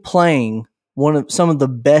 still playing some of the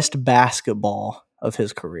best basketball of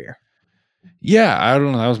his career. Yeah, I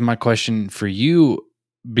don't know. That was my question for you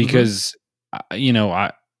because,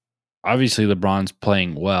 obviously LeBron's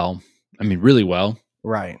playing well. I mean, really well.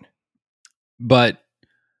 Right. But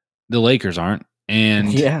the Lakers aren't.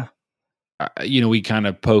 And, yeah, we kind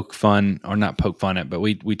of poke fun at, but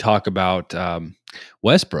we talk about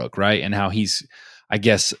Westbrook, right? And how he's, I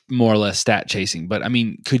guess, more or less stat chasing. But I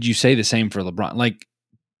mean, could you say the same for LeBron? Like,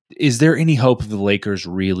 is there any hope of the Lakers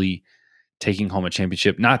really taking home a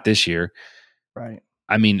championship? Not this year. Right.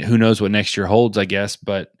 I mean, who knows what next year holds, I guess.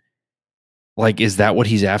 But like, is that what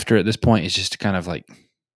he's after at this point? Is just to kind of like,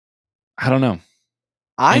 I don't know.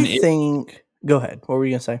 I think, go ahead. What were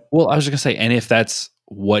you going to say? Well, I was just going to say, and if that's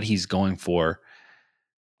what he's going for,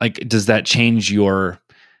 like, does that change your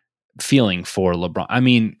feeling for LeBron? I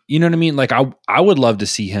mean, you know what I mean? Like, I would love to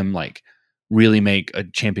see him like really make a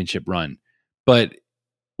championship run, but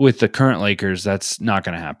with the current Lakers, that's not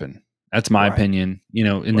going to happen. That's my opinion,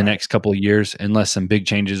 in the next couple of years, unless some big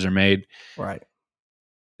changes are made. Right.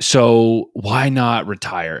 So why not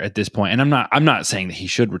retire at this point? And I'm not saying that he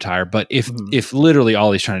should retire, but if literally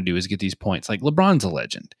all he's trying to do is get these points, like LeBron's a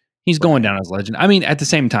legend. He's going down as a legend. I mean, at the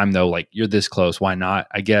same time though, like you're this close, why not?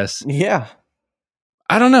 I guess. Yeah.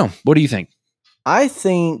 I don't know. What do you think? I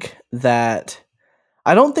think that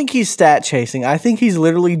I don't think he's stat chasing. I think he's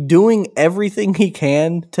literally doing everything he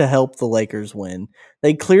can to help the Lakers win.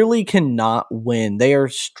 They clearly cannot win. They are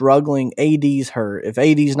struggling. AD's hurt. If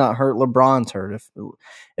AD's not hurt, LeBron's hurt.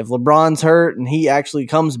 If LeBron's hurt and he actually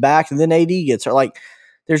comes back and then AD gets hurt, like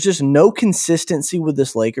there's just no consistency with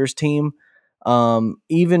this Lakers team.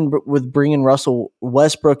 Even with bringing Russell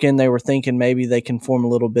Westbrook in, they were thinking maybe they can form a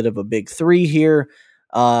little bit of a big three here.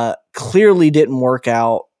 Clearly didn't work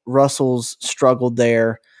out. Russell's struggled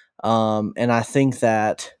there. And I think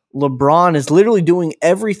that LeBron is literally doing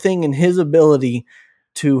everything in his ability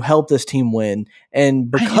to help this team win.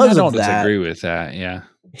 And because I of that, disagree with that. Yeah.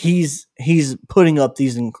 He's putting up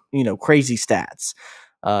these, crazy stats.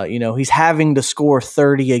 He's having to score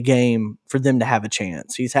 30 a game for them to have a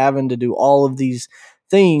chance. He's having to do all of these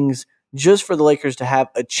things just for the Lakers to have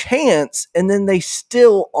a chance, and then they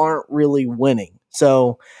still aren't really winning.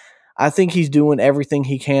 So I think he's doing everything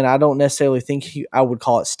he can. I don't necessarily think I would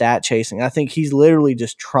call it stat chasing. I think he's literally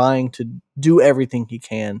just trying to do everything he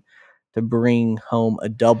can to bring home a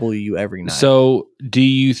W every night. So do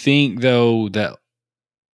you think, though, that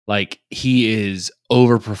like he is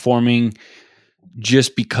overperforming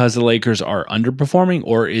just because the Lakers are underperforming,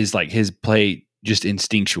 or is like his play just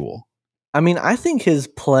instinctual? I mean, I think his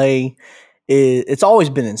play it's always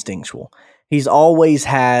been instinctual. He's always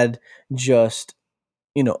had just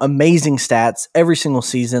amazing stats every single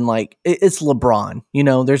season. Like it's LeBron,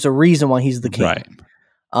 there's a reason why he's the king. Right.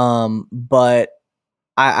 But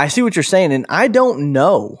I see what you're saying. And I don't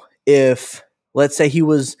know if, let's say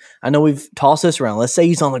I know we've tossed this around. Let's say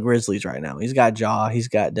he's on the Grizzlies right now. He's got Ja, he's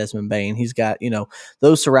got Desmond Bane, he's got,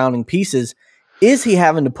 those surrounding pieces. Is he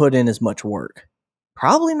having to put in as much work?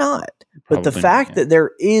 Probably not. But the fact that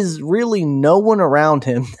there is really no one around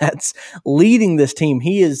him that's leading this team,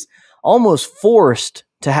 he is almost forced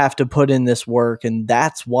to have to put in this work, and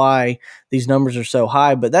that's why these numbers are so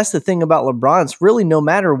high. But that's the thing about LeBron. It's really no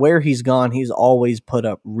matter where he's gone, he's always put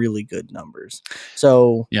up really good numbers.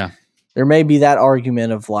 So yeah, there may be that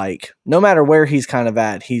argument of like, no matter where he's kind of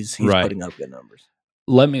at, he's putting up good numbers.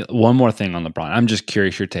 One more thing on LeBron. I'm just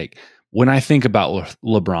curious your take. When I think about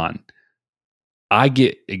LeBron, I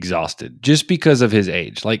get exhausted just because of his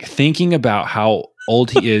age. Like thinking about how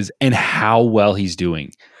old he is and how well he's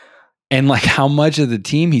doing. And like how much of the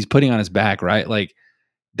team he's putting on his back, right? Like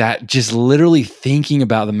that, just literally thinking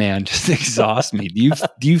about the man just exhausts me.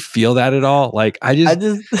 Do you feel that at all? Like I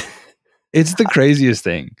just it's the craziest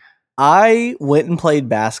thing. I went and played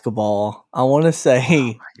basketball, I want to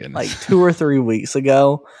say like 2 or 3 weeks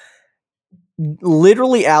ago.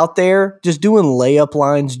 Literally out there just doing layup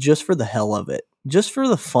lines just for the hell of it, just for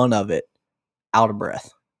the fun of it. Out of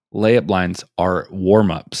breath. Layup lines are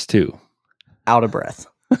warm-ups too. Out of breath.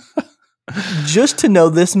 Just to know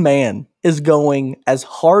this man is going as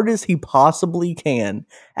hard as he possibly can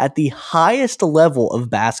at the highest level of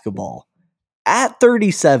basketball at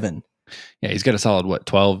 37. Yeah, he's got a solid,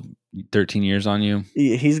 12, 13 years on you?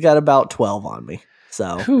 He's got about 12 on me.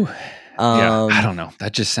 So, yeah, I don't know.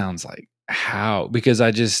 That just sounds like how, because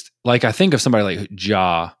I think of somebody like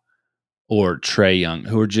Ja or Trae Young,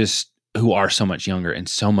 who are so much younger and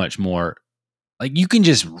so much more, like, you can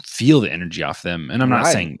just feel the energy off them. And I'm not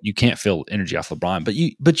saying you can't feel energy off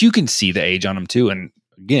LeBron, but you can see the age on him too. And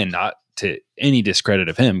again, not to any discredit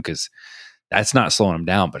of him, because that's not slowing him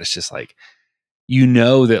down, but it's just like,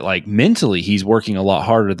 that like mentally he's working a lot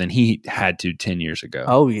harder than he had to 10 years ago.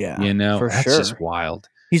 Oh yeah. That's just wild.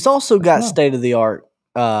 He's also got state of the art,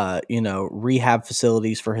 rehab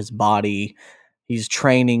facilities for his body. He's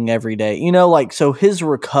training every day, so his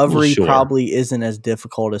recovery probably isn't as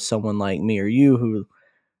difficult as someone like me or you who,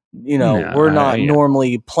 we're not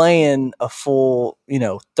normally playing a full,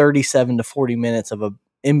 37 to 40 minutes of a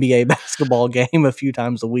NBA basketball game a few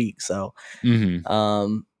times a week. So,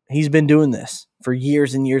 he's been doing this for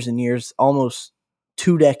years and years and years, almost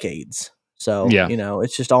 2 decades. So,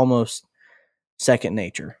 it's just almost second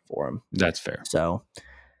nature for him. That's fair. So,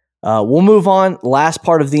 we'll move on. Last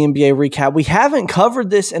part of the NBA recap. We haven't covered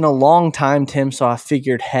this in a long time, Tim, so I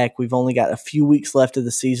figured, heck, we've only got a few weeks left of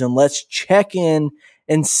the season. Let's check in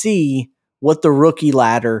and see what the rookie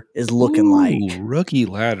ladder is looking like. Rookie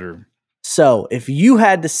ladder. So, if you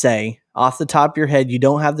had to say, off the top of your head, you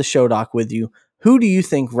don't have the show doc with you, who do you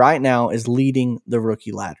think right now is leading the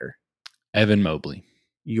rookie ladder? Evan Mobley.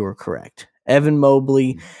 You're correct. Evan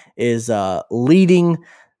Mobley is leading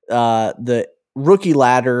the rookie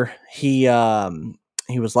ladder. He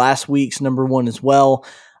was last week's number 1 as well.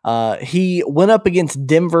 He went up against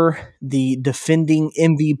Denver, the defending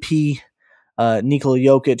MVP, Nikola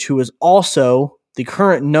Jokic, who is also the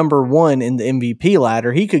current number 1 in the MVP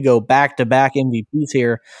ladder. He could go back-to-back MVPs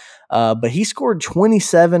here. But he scored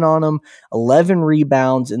 27 on them, 11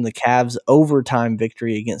 rebounds in the Cavs' overtime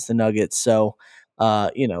victory against the Nuggets. So,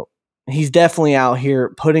 he's definitely out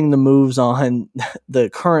here putting the moves on the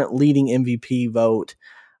current leading MVP vote.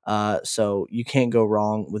 So you can't go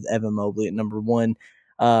wrong with Evan Mobley at number 1.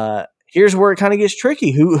 Here's where it kind of gets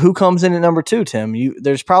tricky. Who comes in at number 2, Tim?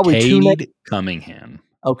 There's probably Cade Cunningham.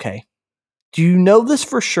 Okay. Do you know this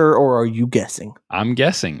for sure, or are you guessing? I'm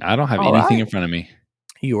guessing. I don't have anything in front of me.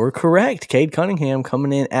 You're correct. Cade Cunningham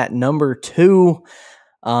coming in at number 2.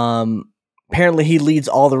 Apparently, he leads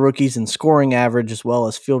all the rookies in scoring average as well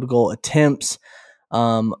as field goal attempts.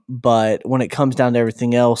 But when it comes down to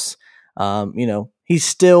everything else, he's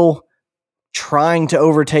still trying to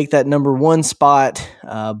overtake that number 1 spot.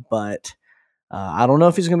 But I don't know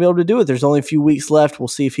if he's going to be able to do it. There's only a few weeks left. We'll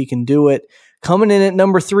see if he can do it. Coming in at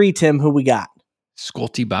number 3, Tim, who we got?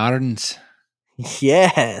 Scotty Barnes.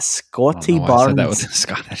 Yes, Scotty Barnes. I said that with a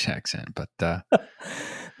Scottish accent, but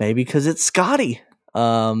maybe because it's Scotty.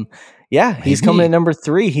 He's coming at number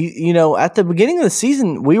 3. He, at the beginning of the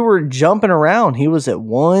season, we were jumping around. He was at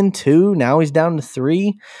 1, 2. Now he's down to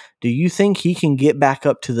 3. Do you think he can get back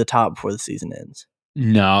up to the top before the season ends?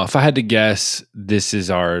 No. If I had to guess, this is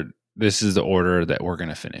the order that we're going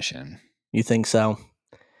to finish in. You think so?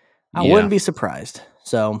 I wouldn't be surprised.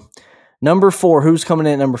 So, number 4. Who's coming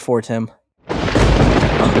in at number 4, Tim?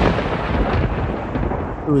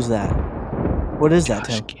 Who is that? What is that,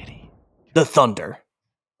 Tim? Giddey. The Thunder.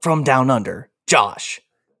 From down under, Josh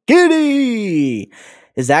Giddey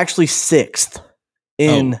is actually 6th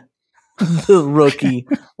in the rookie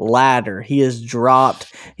ladder. He has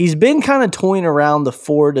dropped. He's been kind of toying around the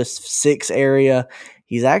 4 to 6 area.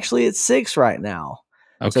 He's actually at 6 right now.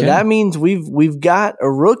 Okay. So that means we've got a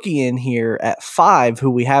rookie in here at 5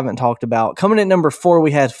 who we haven't talked about. Coming at number 4,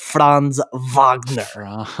 we had Franz Wagner.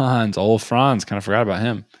 Old Franz. Kind of forgot about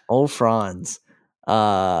him. Old Franz.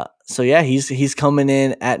 So yeah, he's coming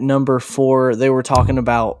in at number 4. They were talking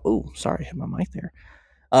about, sorry, I hit my mic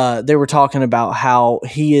there. They were talking about how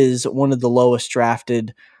he is one of the lowest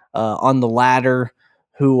drafted on the ladder,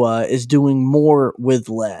 who is doing more with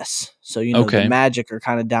less. So the Magic are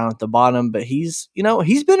kind of down at the bottom, but he's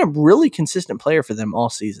been a really consistent player for them all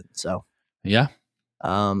season. So yeah.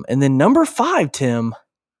 And then number 5, Tim,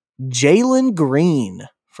 Jalen Green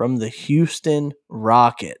from the Houston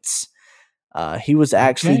Rockets. He was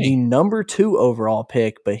actually the number 2 overall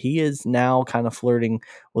pick, but he is now kind of flirting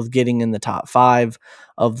with getting in the top 5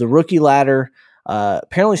 of the rookie ladder.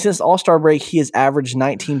 Apparently, since the All-Star break, he has averaged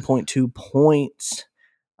 19.2 points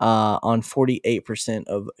on 48%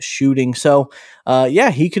 of shooting. So,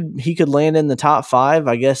 he could land in the top 5.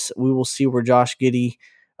 I guess we will see where Josh Giddey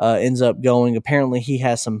ends up going. Apparently, he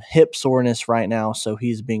has some hip soreness right now, so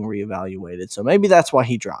he's being reevaluated. So maybe that's why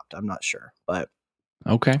he dropped. I'm not sure, but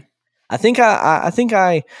okay. I think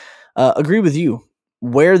I agree with you.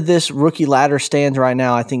 Where this rookie ladder stands right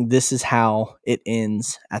now, I think this is how it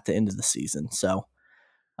ends at the end of the season. So,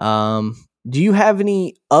 do you have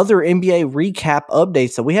any other NBA recap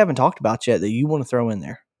updates that we haven't talked about yet that you want to throw in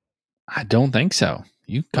there? I don't think so.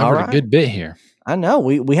 You covered a good bit here. I know.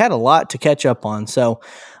 We had a lot to catch up on. So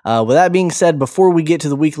with that being said, before we get to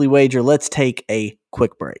the weekly wager, let's take a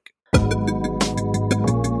quick break.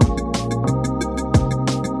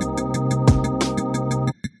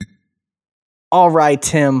 All right,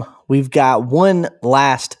 Tim, we've got one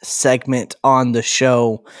last segment on the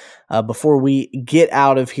show before we get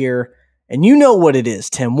out of here. And you know what it is,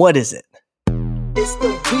 Tim. What is it? It's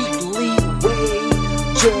the weekly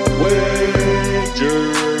wager.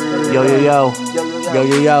 Yo, yo, yo. Yo,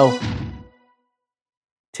 yo, yo.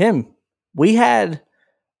 Tim, we had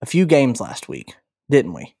a few games last week,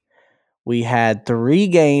 didn't we? We had 3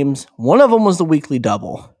 games. One of them was the weekly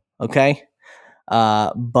double, okay?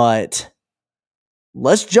 But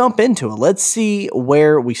let's jump into it. Let's see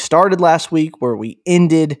where we started last week, where we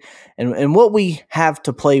ended, and what we have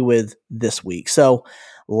to play with this week. So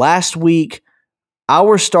last week,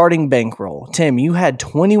 our starting bankroll, Tim, you had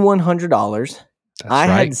 $2,100. I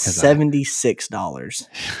had $76.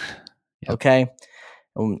 Yep. Okay.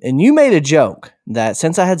 And you made a joke that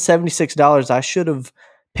since I had $76, I should have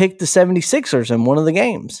picked the 76ers in one of the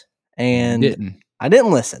games. And I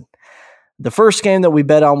didn't listen. The first game that we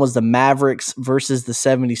bet on was the Mavericks versus the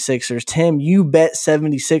 76ers. Tim, you bet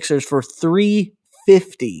 76ers for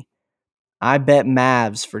 $3.50. I bet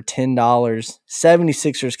Mavs for $10.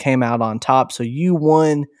 76ers came out on top, so you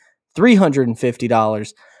won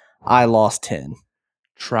 $350. I lost $10.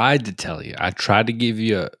 Tried to tell you. I tried to give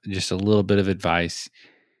you just a little bit of advice.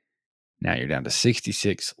 Now you're down to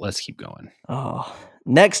 66. Let's keep going. Oh,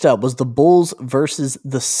 next up was the Bulls versus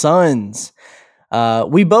the Suns.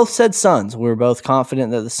 We both said Suns. We were both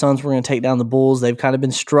confident that the Suns were going to take down the Bulls. They've kind of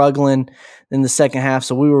been struggling in the second half,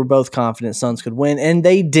 so we were both confident Suns could win, and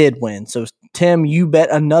they did win. So, Tim, you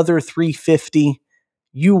bet another $350.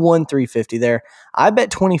 You won $350 there. I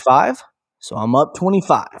bet 25, so I'm up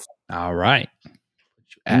 25. All right.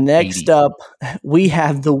 Next 80. up, we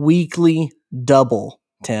have the weekly double,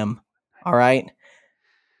 Tim. All right.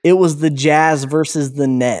 It was the Jazz versus the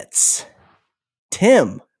Nets.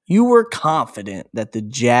 Tim, you were confident that the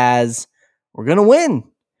Jazz were going to win.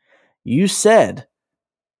 You said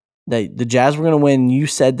that the Jazz were going to win. You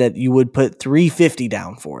said that you would put $350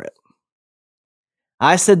 down for it.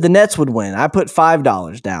 I said the Nets would win. I put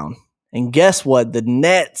 $5 down. And guess what? The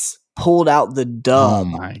Nets pulled out the dub. Oh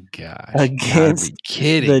my gosh. Against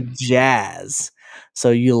the Jazz.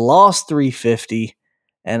 So you lost $350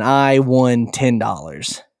 and I won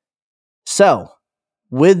 $10. So,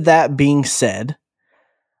 with that being said,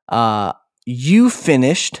 you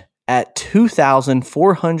finished at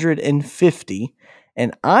 $2,450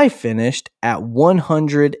 and I finished at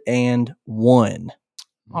 $101.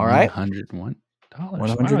 All right. $101. $101.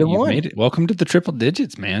 Wow, you made it. Welcome to the triple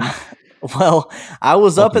digits, man. Well, I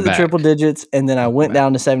was up at the triple digits and then I went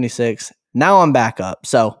down to 76. Now I'm back up.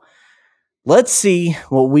 So let's see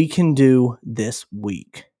what we can do this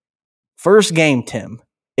week. First game, Tim.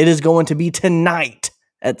 It is going to be tonight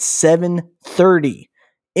at 7:30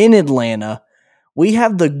 in Atlanta. We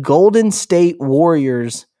have the Golden State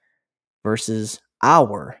Warriors versus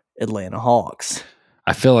our Atlanta Hawks.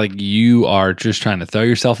 I feel like you are just trying to throw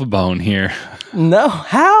yourself a bone here. No,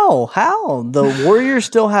 how? The Warriors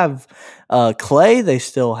still have Clay. They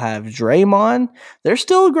still have Draymond. They're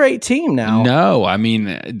still a great team now. No, I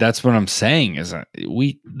mean, that's what I'm saying is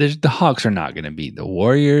the Hawks are not going to beat the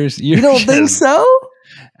Warriors. You don't think so?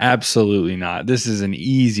 Absolutely not. This is an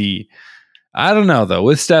easy. I don't know though.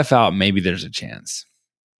 With Steph out, maybe there's a chance.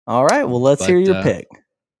 All right. Well, let's hear your pick.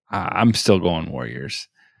 I'm still going Warriors.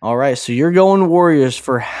 All right. So you're going Warriors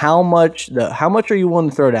for how much? How much are you willing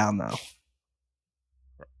to throw down though?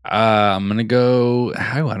 I'm gonna go.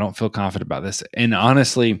 I don't feel confident about this, and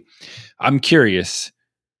honestly, I'm curious.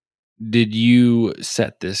 Did you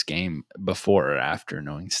set this game before or after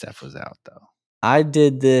knowing Steph was out, though? I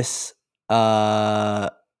did this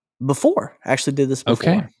before. Actually, did this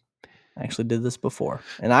before. Okay. I actually did this before,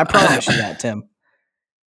 and I promise you that, Tim.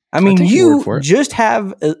 I mean, you just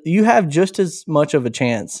have just as much of a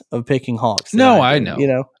chance of picking Hawks. No, I know. You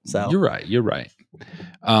know, so you're right.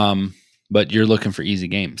 But you're looking for easy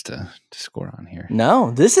games to score on here.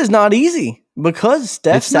 No, this is not easy because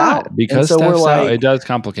Steph's out. Because so Steph's out, it does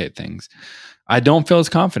complicate things. I don't feel as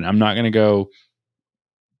confident. I'm not going to go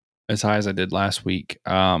as high as I did last week.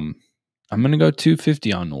 I'm going to go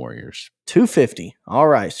 250 on the Warriors. 250. All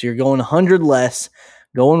right. So you're going 100 less.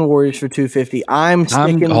 Going Warriors for 250. I'm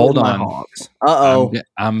sticking with my Hawks. Uh-oh.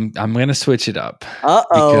 I'm going to switch it up.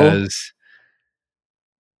 Uh-oh. Because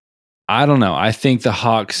I don't know. I think the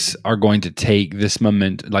Hawks are going to take this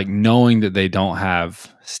moment, like knowing that they don't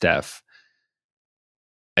have Steph.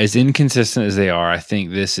 As inconsistent as they are, I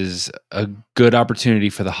think this is a good opportunity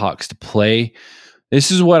for the Hawks to play.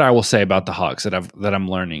 This is what I will say about the Hawks that I'm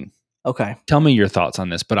learning. Okay. Tell me your thoughts on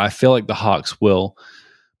this, but I feel like the Hawks will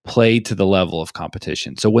play to the level of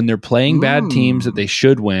competition. So when they're playing bad teams that they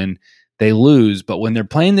should win, they lose. But when they're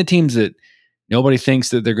playing the teams that nobody thinks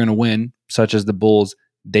that they're going to win, such as the Bulls,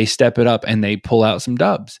 they step it up and they pull out some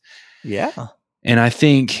dubs. Yeah. And I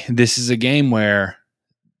think this is a game where,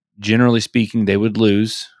 generally speaking, they would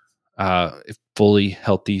lose if fully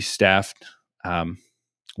healthy, staffed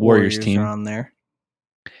Warriors team are on there.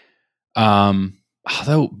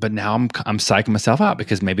 But now I'm psyching myself out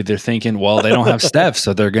because maybe they're thinking, well, they don't have Steph,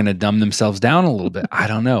 so they're going to dumb themselves down a little bit. I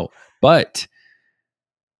don't know, but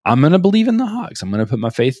I'm going to believe in the Hawks. I'm going to put my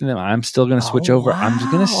faith in them. I'm still going to switch over. I'm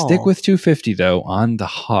just going to stick with 250 though on the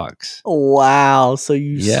Hawks. Wow! So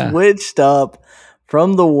you switched up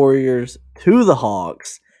from the Warriors to the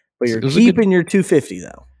Hawks, but you're keeping your 250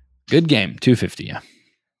 though. Good game, 250. Yeah.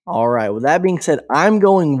 All right. With that being said, I'm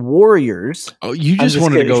going Warriors. Oh, you just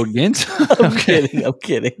wanted to go against? I'm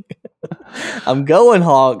kidding. I'm going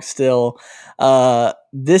Hawks still.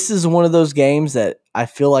 This is one of those games that I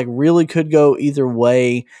feel like really could go either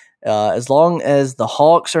way. As long as the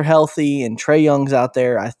Hawks are healthy and Trae Young's out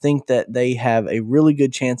there, I think that they have a really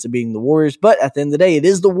good chance of beating the Warriors. But at the end of the day, it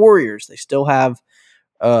is the Warriors. They still have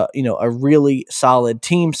a really solid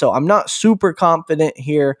team. So I'm not super confident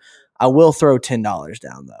here. I will throw $10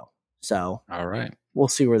 down, though. So, all right. We'll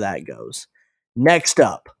see where that goes. Next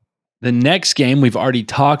up. The next game, we've already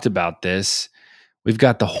talked about this. We've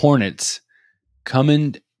got the Hornets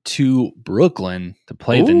coming to Brooklyn to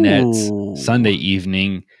play the Nets Sunday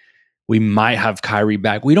evening. We might have Kyrie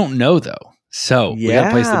back. We don't know, though. So, we got to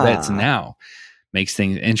place the bets now. Makes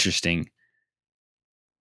things interesting.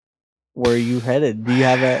 Where are you headed? Do you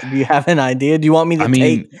have an idea? Do you want me to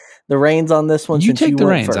take the reins on this one? You take the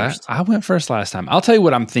reins. I went first last time. I'll tell you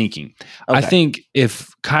what I'm thinking. Okay. I think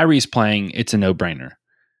if Kyrie's playing, it's a no-brainer.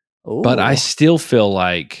 Ooh. But I still feel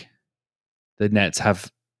like the Nets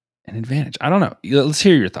have an advantage. I don't know. Let's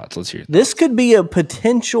hear your thoughts. This could be a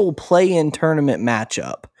potential play-in tournament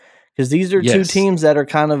matchup because these are two teams that are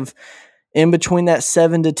kind of in between that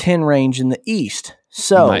 7 to 10 range in the East.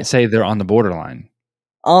 So you might say they're on the borderline.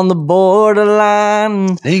 On the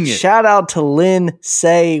borderline. Dang it. Shout out to Lynn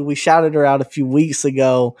Say. We shouted her out a few weeks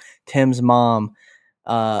ago. Tim's mom.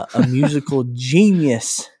 A musical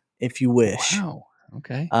genius, if you wish. Wow.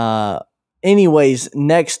 Okay. Anyways,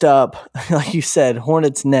 next up, like you said,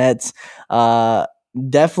 Hornets Nets.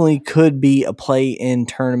 Definitely could be a play-in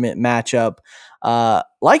tournament matchup.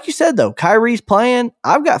 Like you said, though, Kyrie's playing.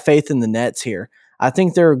 I've got faith in the Nets here. I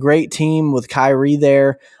think they're a great team with Kyrie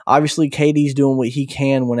there. Obviously, KD's doing what he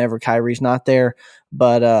can whenever Kyrie's not there.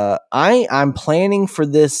 But I'm planning for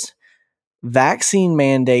this vaccine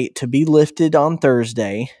mandate to be lifted on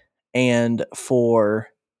Thursday and for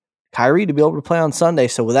Kyrie to be able to play on Sunday.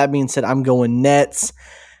 So with that being said, I'm going Nets.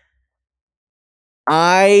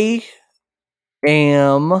 I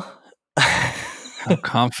am... How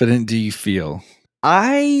confident do you feel?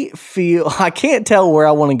 I can't tell where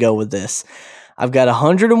I want to go with this. I've got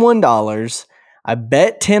 $101. I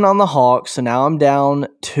bet 10 on the Hawks, so now I'm down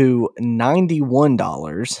to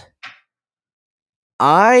 $91.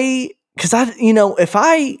 If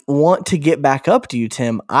I want to get back up to you,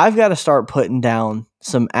 Tim, I've got to start putting down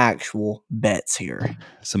some actual bets here.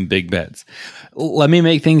 Some big bets. Let me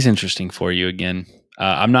make things interesting for you again.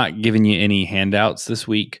 I'm not giving you any handouts this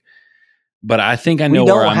week, but I think I know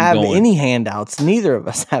where I'm going. We don't have any handouts. Neither of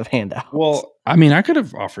us have handouts. Well, I mean, I could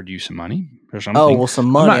have offered you some money or something. Oh, well, some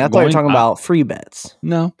money. I thought you were talking about free bets.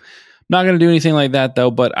 No, I'm not going to do anything like that,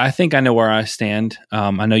 though, but I think I know where I stand.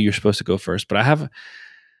 I know you're supposed to go first, but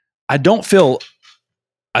I don't feel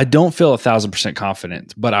 1,000%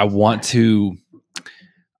 confident, but I want to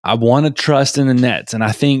trust in the Nets, and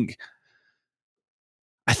I think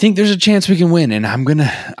there's a chance we can win, and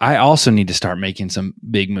I also need to start making some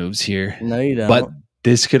big moves here. No, you don't. But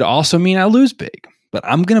this could also mean I lose big, but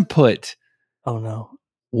I'm going to put $1,000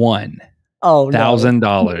 on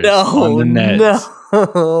the Nets.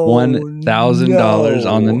 $1,000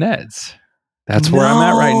 on the Nets. That's where I'm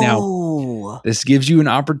at right now. This gives you an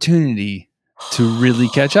opportunity to really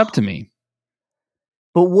catch up to me.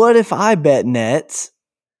 But what if I bet Nets?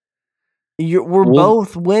 We're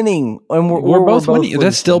both winning, and we're both winning.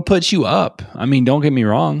 That still puts you up. I mean, don't get me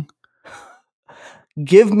wrong.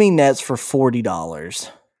 Give me Nets for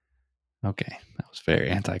 $40. Okay, that was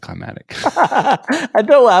very anticlimactic. I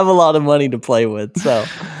don't have a lot of money to play with, so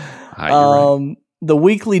right. the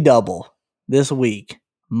weekly double this week.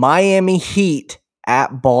 Miami Heat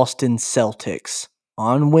at Boston Celtics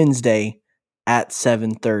on Wednesday at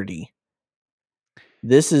 7:30.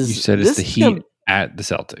 This is you said it's the Heat at the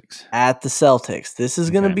Celtics. At the Celtics. This is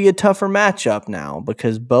going to be a tougher matchup now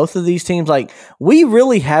because both of these teams, like, we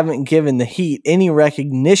really haven't given the Heat any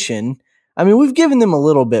recognition. I mean, we've given them a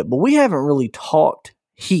little bit, but we haven't really talked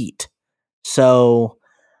Heat. So,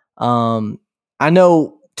 I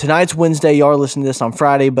know tonight's Wednesday. You are listening to this on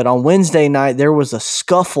Friday, but on Wednesday night, there was a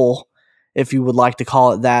scuffle, if you would like to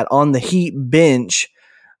call it that, on the Heat bench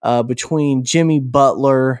between Jimmy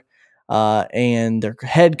Butler and their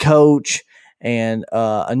head coach and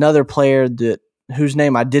another player whose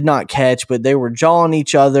name I did not catch, but they were jawing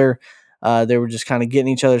each other. They were just kind of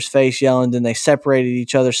getting each other's face, yelling, then they separated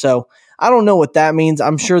each other. So I don't know what that means.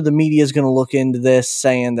 I'm sure the media is going to look into this,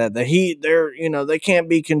 saying that the Heat, they can't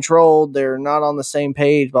be controlled. They're not on the same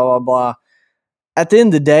page, blah, blah, blah. At the end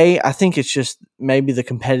of the day, I think it's just maybe the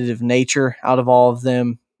competitive nature out of all of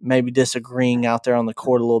them, maybe disagreeing out there on the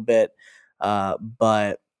court a little bit.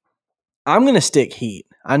 But I'm going to stick Heat.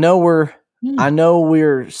 I know we're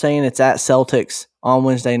saying it's at Celtics on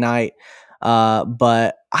Wednesday night,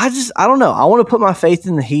 but I don't know. I want to put my faith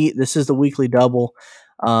in the Heat. This is the weekly double.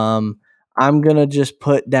 I'm going to just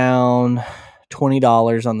put down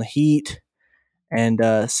 $20 on the Heat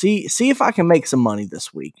and see if I can make some money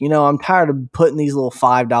this week. I'm tired of putting these little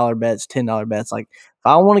 $5 bets, $10 bets. Like, if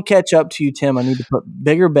I want to catch up to you, Tim, I need to put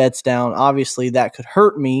bigger bets down. Obviously, that could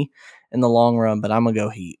hurt me in the long run, but I'm going to go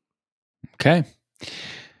Heat. Okay.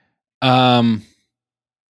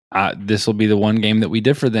 This will be the one game that we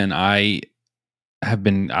differ then. I have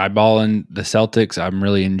been eyeballing the Celtics. I'm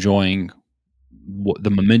really enjoying the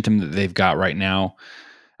momentum that they've got right now.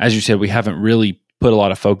 As you said, we haven't really put a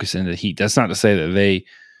lot of focus into the Heat. That's not to say that they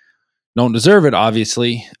don't deserve it,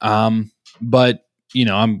 obviously. But,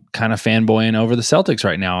 I'm kind of fanboying over the Celtics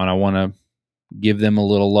right now, and I want to give them a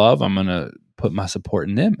little love. I'm going to put my support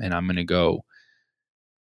in them, and I'm going to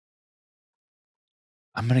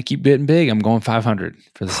keep betting big. I'm going 500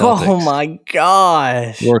 for the Celtics. Oh, my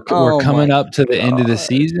gosh. We're coming up to the end of the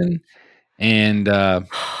season, and I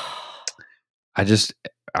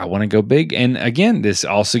want to go big. And again, this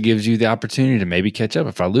also gives you the opportunity to maybe catch up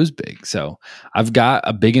if I lose big. So I've got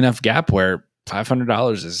a big enough gap where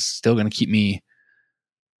 $500 is still going to keep me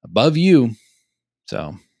above you.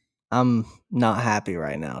 So I'm not happy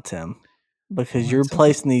right now, Tim, because you're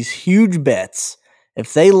placing these huge bets.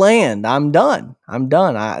 If they land, I'm done.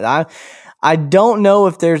 I don't know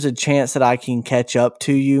if there's a chance that I can catch up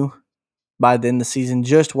to you by the end of the season,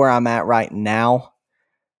 just where I'm at right now.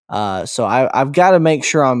 So I've got to make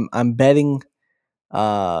sure I'm betting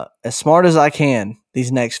as smart as I can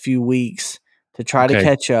these next few weeks to try to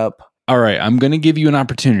catch up. All right, I'm going to give you an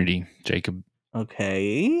opportunity, Jacob.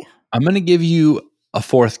 Okay. I'm going to give you a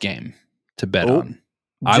fourth game to bet on.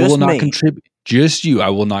 I will not contribute. Just you. I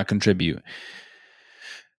will not contribute.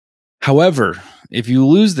 However, if you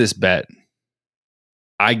lose this bet,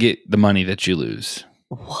 I get the money that you lose.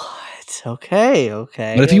 What? Okay.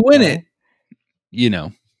 But if you win it,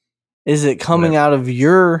 Is it coming out of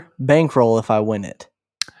your bankroll if I win it?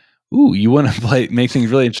 Ooh, you want to make things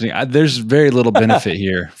really interesting. There's very little benefit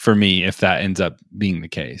here for me if that ends up being the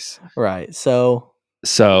case. Right. So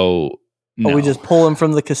no. we just pull him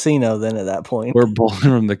from the casino then at that point? We're pulling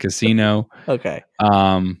from the casino. Okay.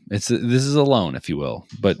 This is a loan, if you will,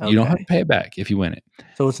 but you don't have to pay it back if you win it.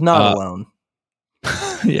 So it's not a loan.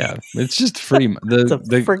 Yeah, it's just free. It's a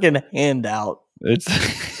freaking handout. It's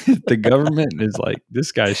the government is like,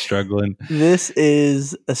 this guy's struggling. This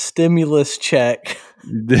is a stimulus check.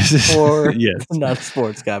 This is for Not a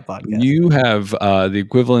Sports Guy podcast. You have the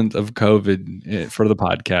equivalent of COVID for the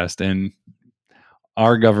podcast, and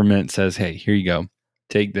our government says, "Hey, here you go.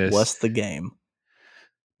 Take this." What's the game?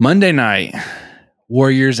 Monday night,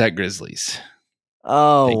 Warriors at Grizzlies.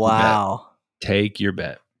 Oh, wow. Take your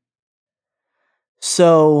bet.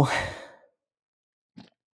 So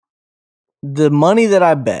the money that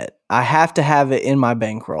I bet, I have to have it in my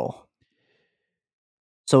bankroll.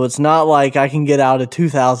 So it's not like I can get out a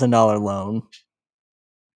 $2,000 loan.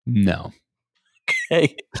 No.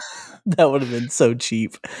 Okay. That would have been so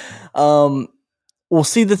cheap. Well,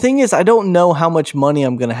 see, the thing is, I don't know how much money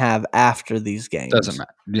I'm going to have after these games. Doesn't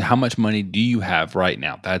matter. How much money do you have right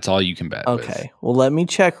now? That's all you can bet. Okay. Well, let me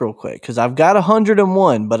check real quick because I've got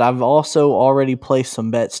 101, but I've also already placed some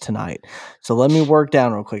bets tonight. So let me work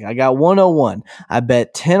down real quick. I got 101. I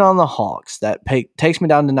bet 10 on the Hawks. That takes me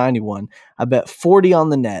down to 91. I bet 40 on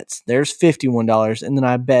the Nets. There's $51. And then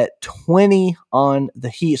I bet 20 on the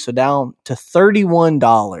Heat. So down to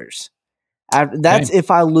 $31. That's if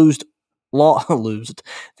I lose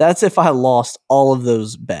That's if I lost all of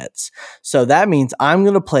those bets. So that means I'm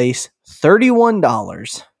going to place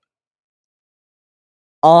 $31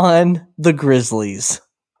 on the Grizzlies.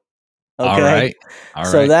 Okay. All right.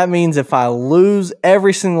 So that means if I lose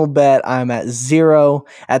every single bet, I'm at 0.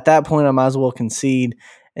 At that point, I might as well concede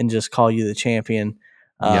and just call you the champion.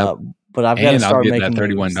 Yep. But I've got to start making that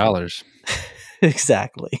 $31.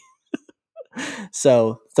 Exactly.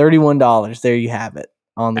 So $31. There you have it.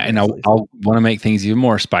 On the and I'll want to make things even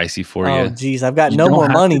more spicy for you. Oh, geez. I've got no more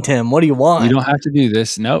money, Tim. What do you want? You don't have to do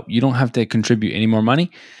this. Nope. You don't have to contribute any more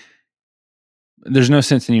money. There's no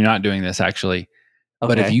sense in you not doing this, actually. Okay.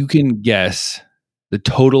 But if you can guess the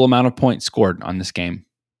total amount of points scored on this game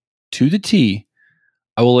to the T,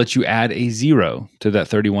 I will let you add a 0 to that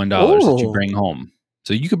 $31 that you bring home.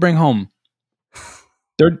 So you could bring home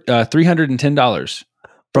 $310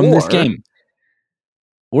 from this game.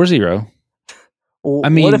 Or 0. I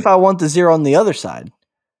mean, what if I want the 0 on the other side?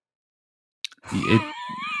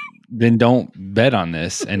 Then don't bet on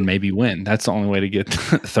this and maybe win. That's the only way to get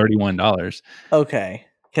 $31. Okay.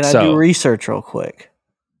 Can I do research real quick?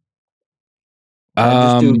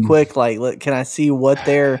 Just do quick. Like, can I see what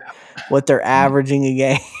they're averaging a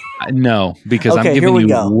game? No, because I'm giving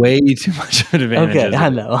you way too much of an advantage. Okay, I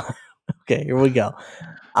know. Okay, here we go.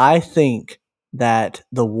 I think that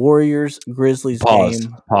the Warriors Grizzlies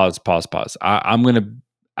game. Pause.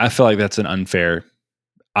 I feel like that's an unfair.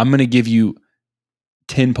 I'm gonna give you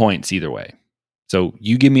 10 points either way. So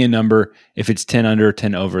you give me a number. If it's 10 under,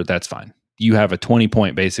 10 over, that's fine. You have a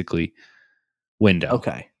 20-point basically window.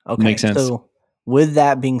 Okay. Makes sense. So with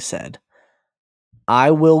that being said,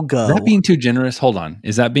 I will go. Is that being too generous? Hold on.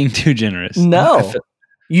 Is that being too generous? No.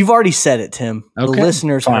 You've already said it, Tim. Okay, the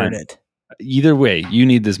listeners heard it. Either way, you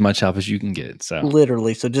need as much help as you can get. So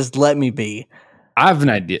literally. So just let me be. I have an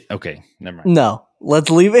idea. Okay, never mind. No, let's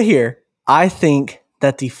leave it here. I think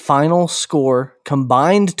that the final score,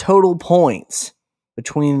 combined total points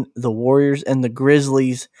between the Warriors and the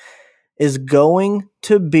Grizzlies, is going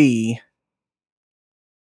to be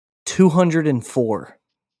 204.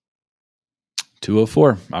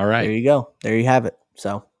 204. All right. There you go. There you have it.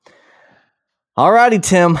 So, all righty,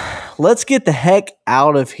 Tim. Let's get the heck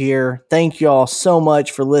out of here. Thank you all so much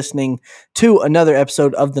for listening to another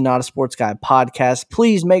episode of the Not a Sports Guy podcast.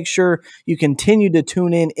 Please make sure you continue to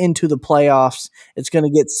tune in into the playoffs. It's going to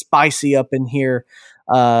get spicy up in here.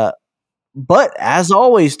 But as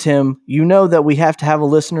always, Tim, you know that we have to have a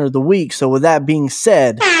listener of the week. So with that being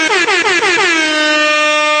said,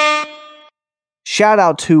 shout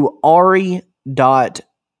out to Ari.Damo.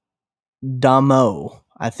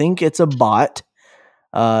 I think it's a bot.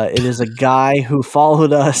 It is a guy who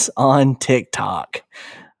followed us on TikTok.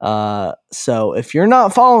 So if you're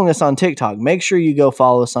not following us on TikTok, make sure you go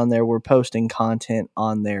follow us on there. We're posting content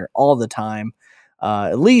on there all the time.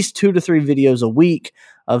 At least 2 to 3 videos a week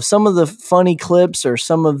of some of the funny clips or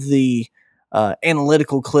some of the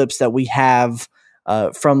analytical clips that we have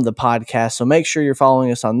from the podcast. So make sure you're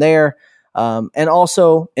following us on there. And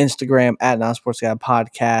also Instagram at Not a Sports Guy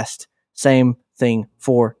Podcast. Same thing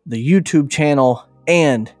for the YouTube channel.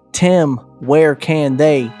 And Tim, where can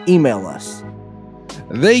they email us?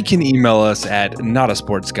 They can email us at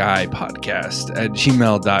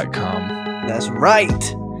notasportsguypodcast@gmail.com. That's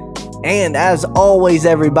right. And as always,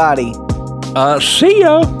 everybody, see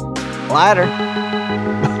ya later.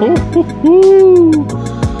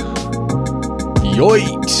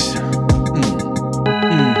 Yoicks.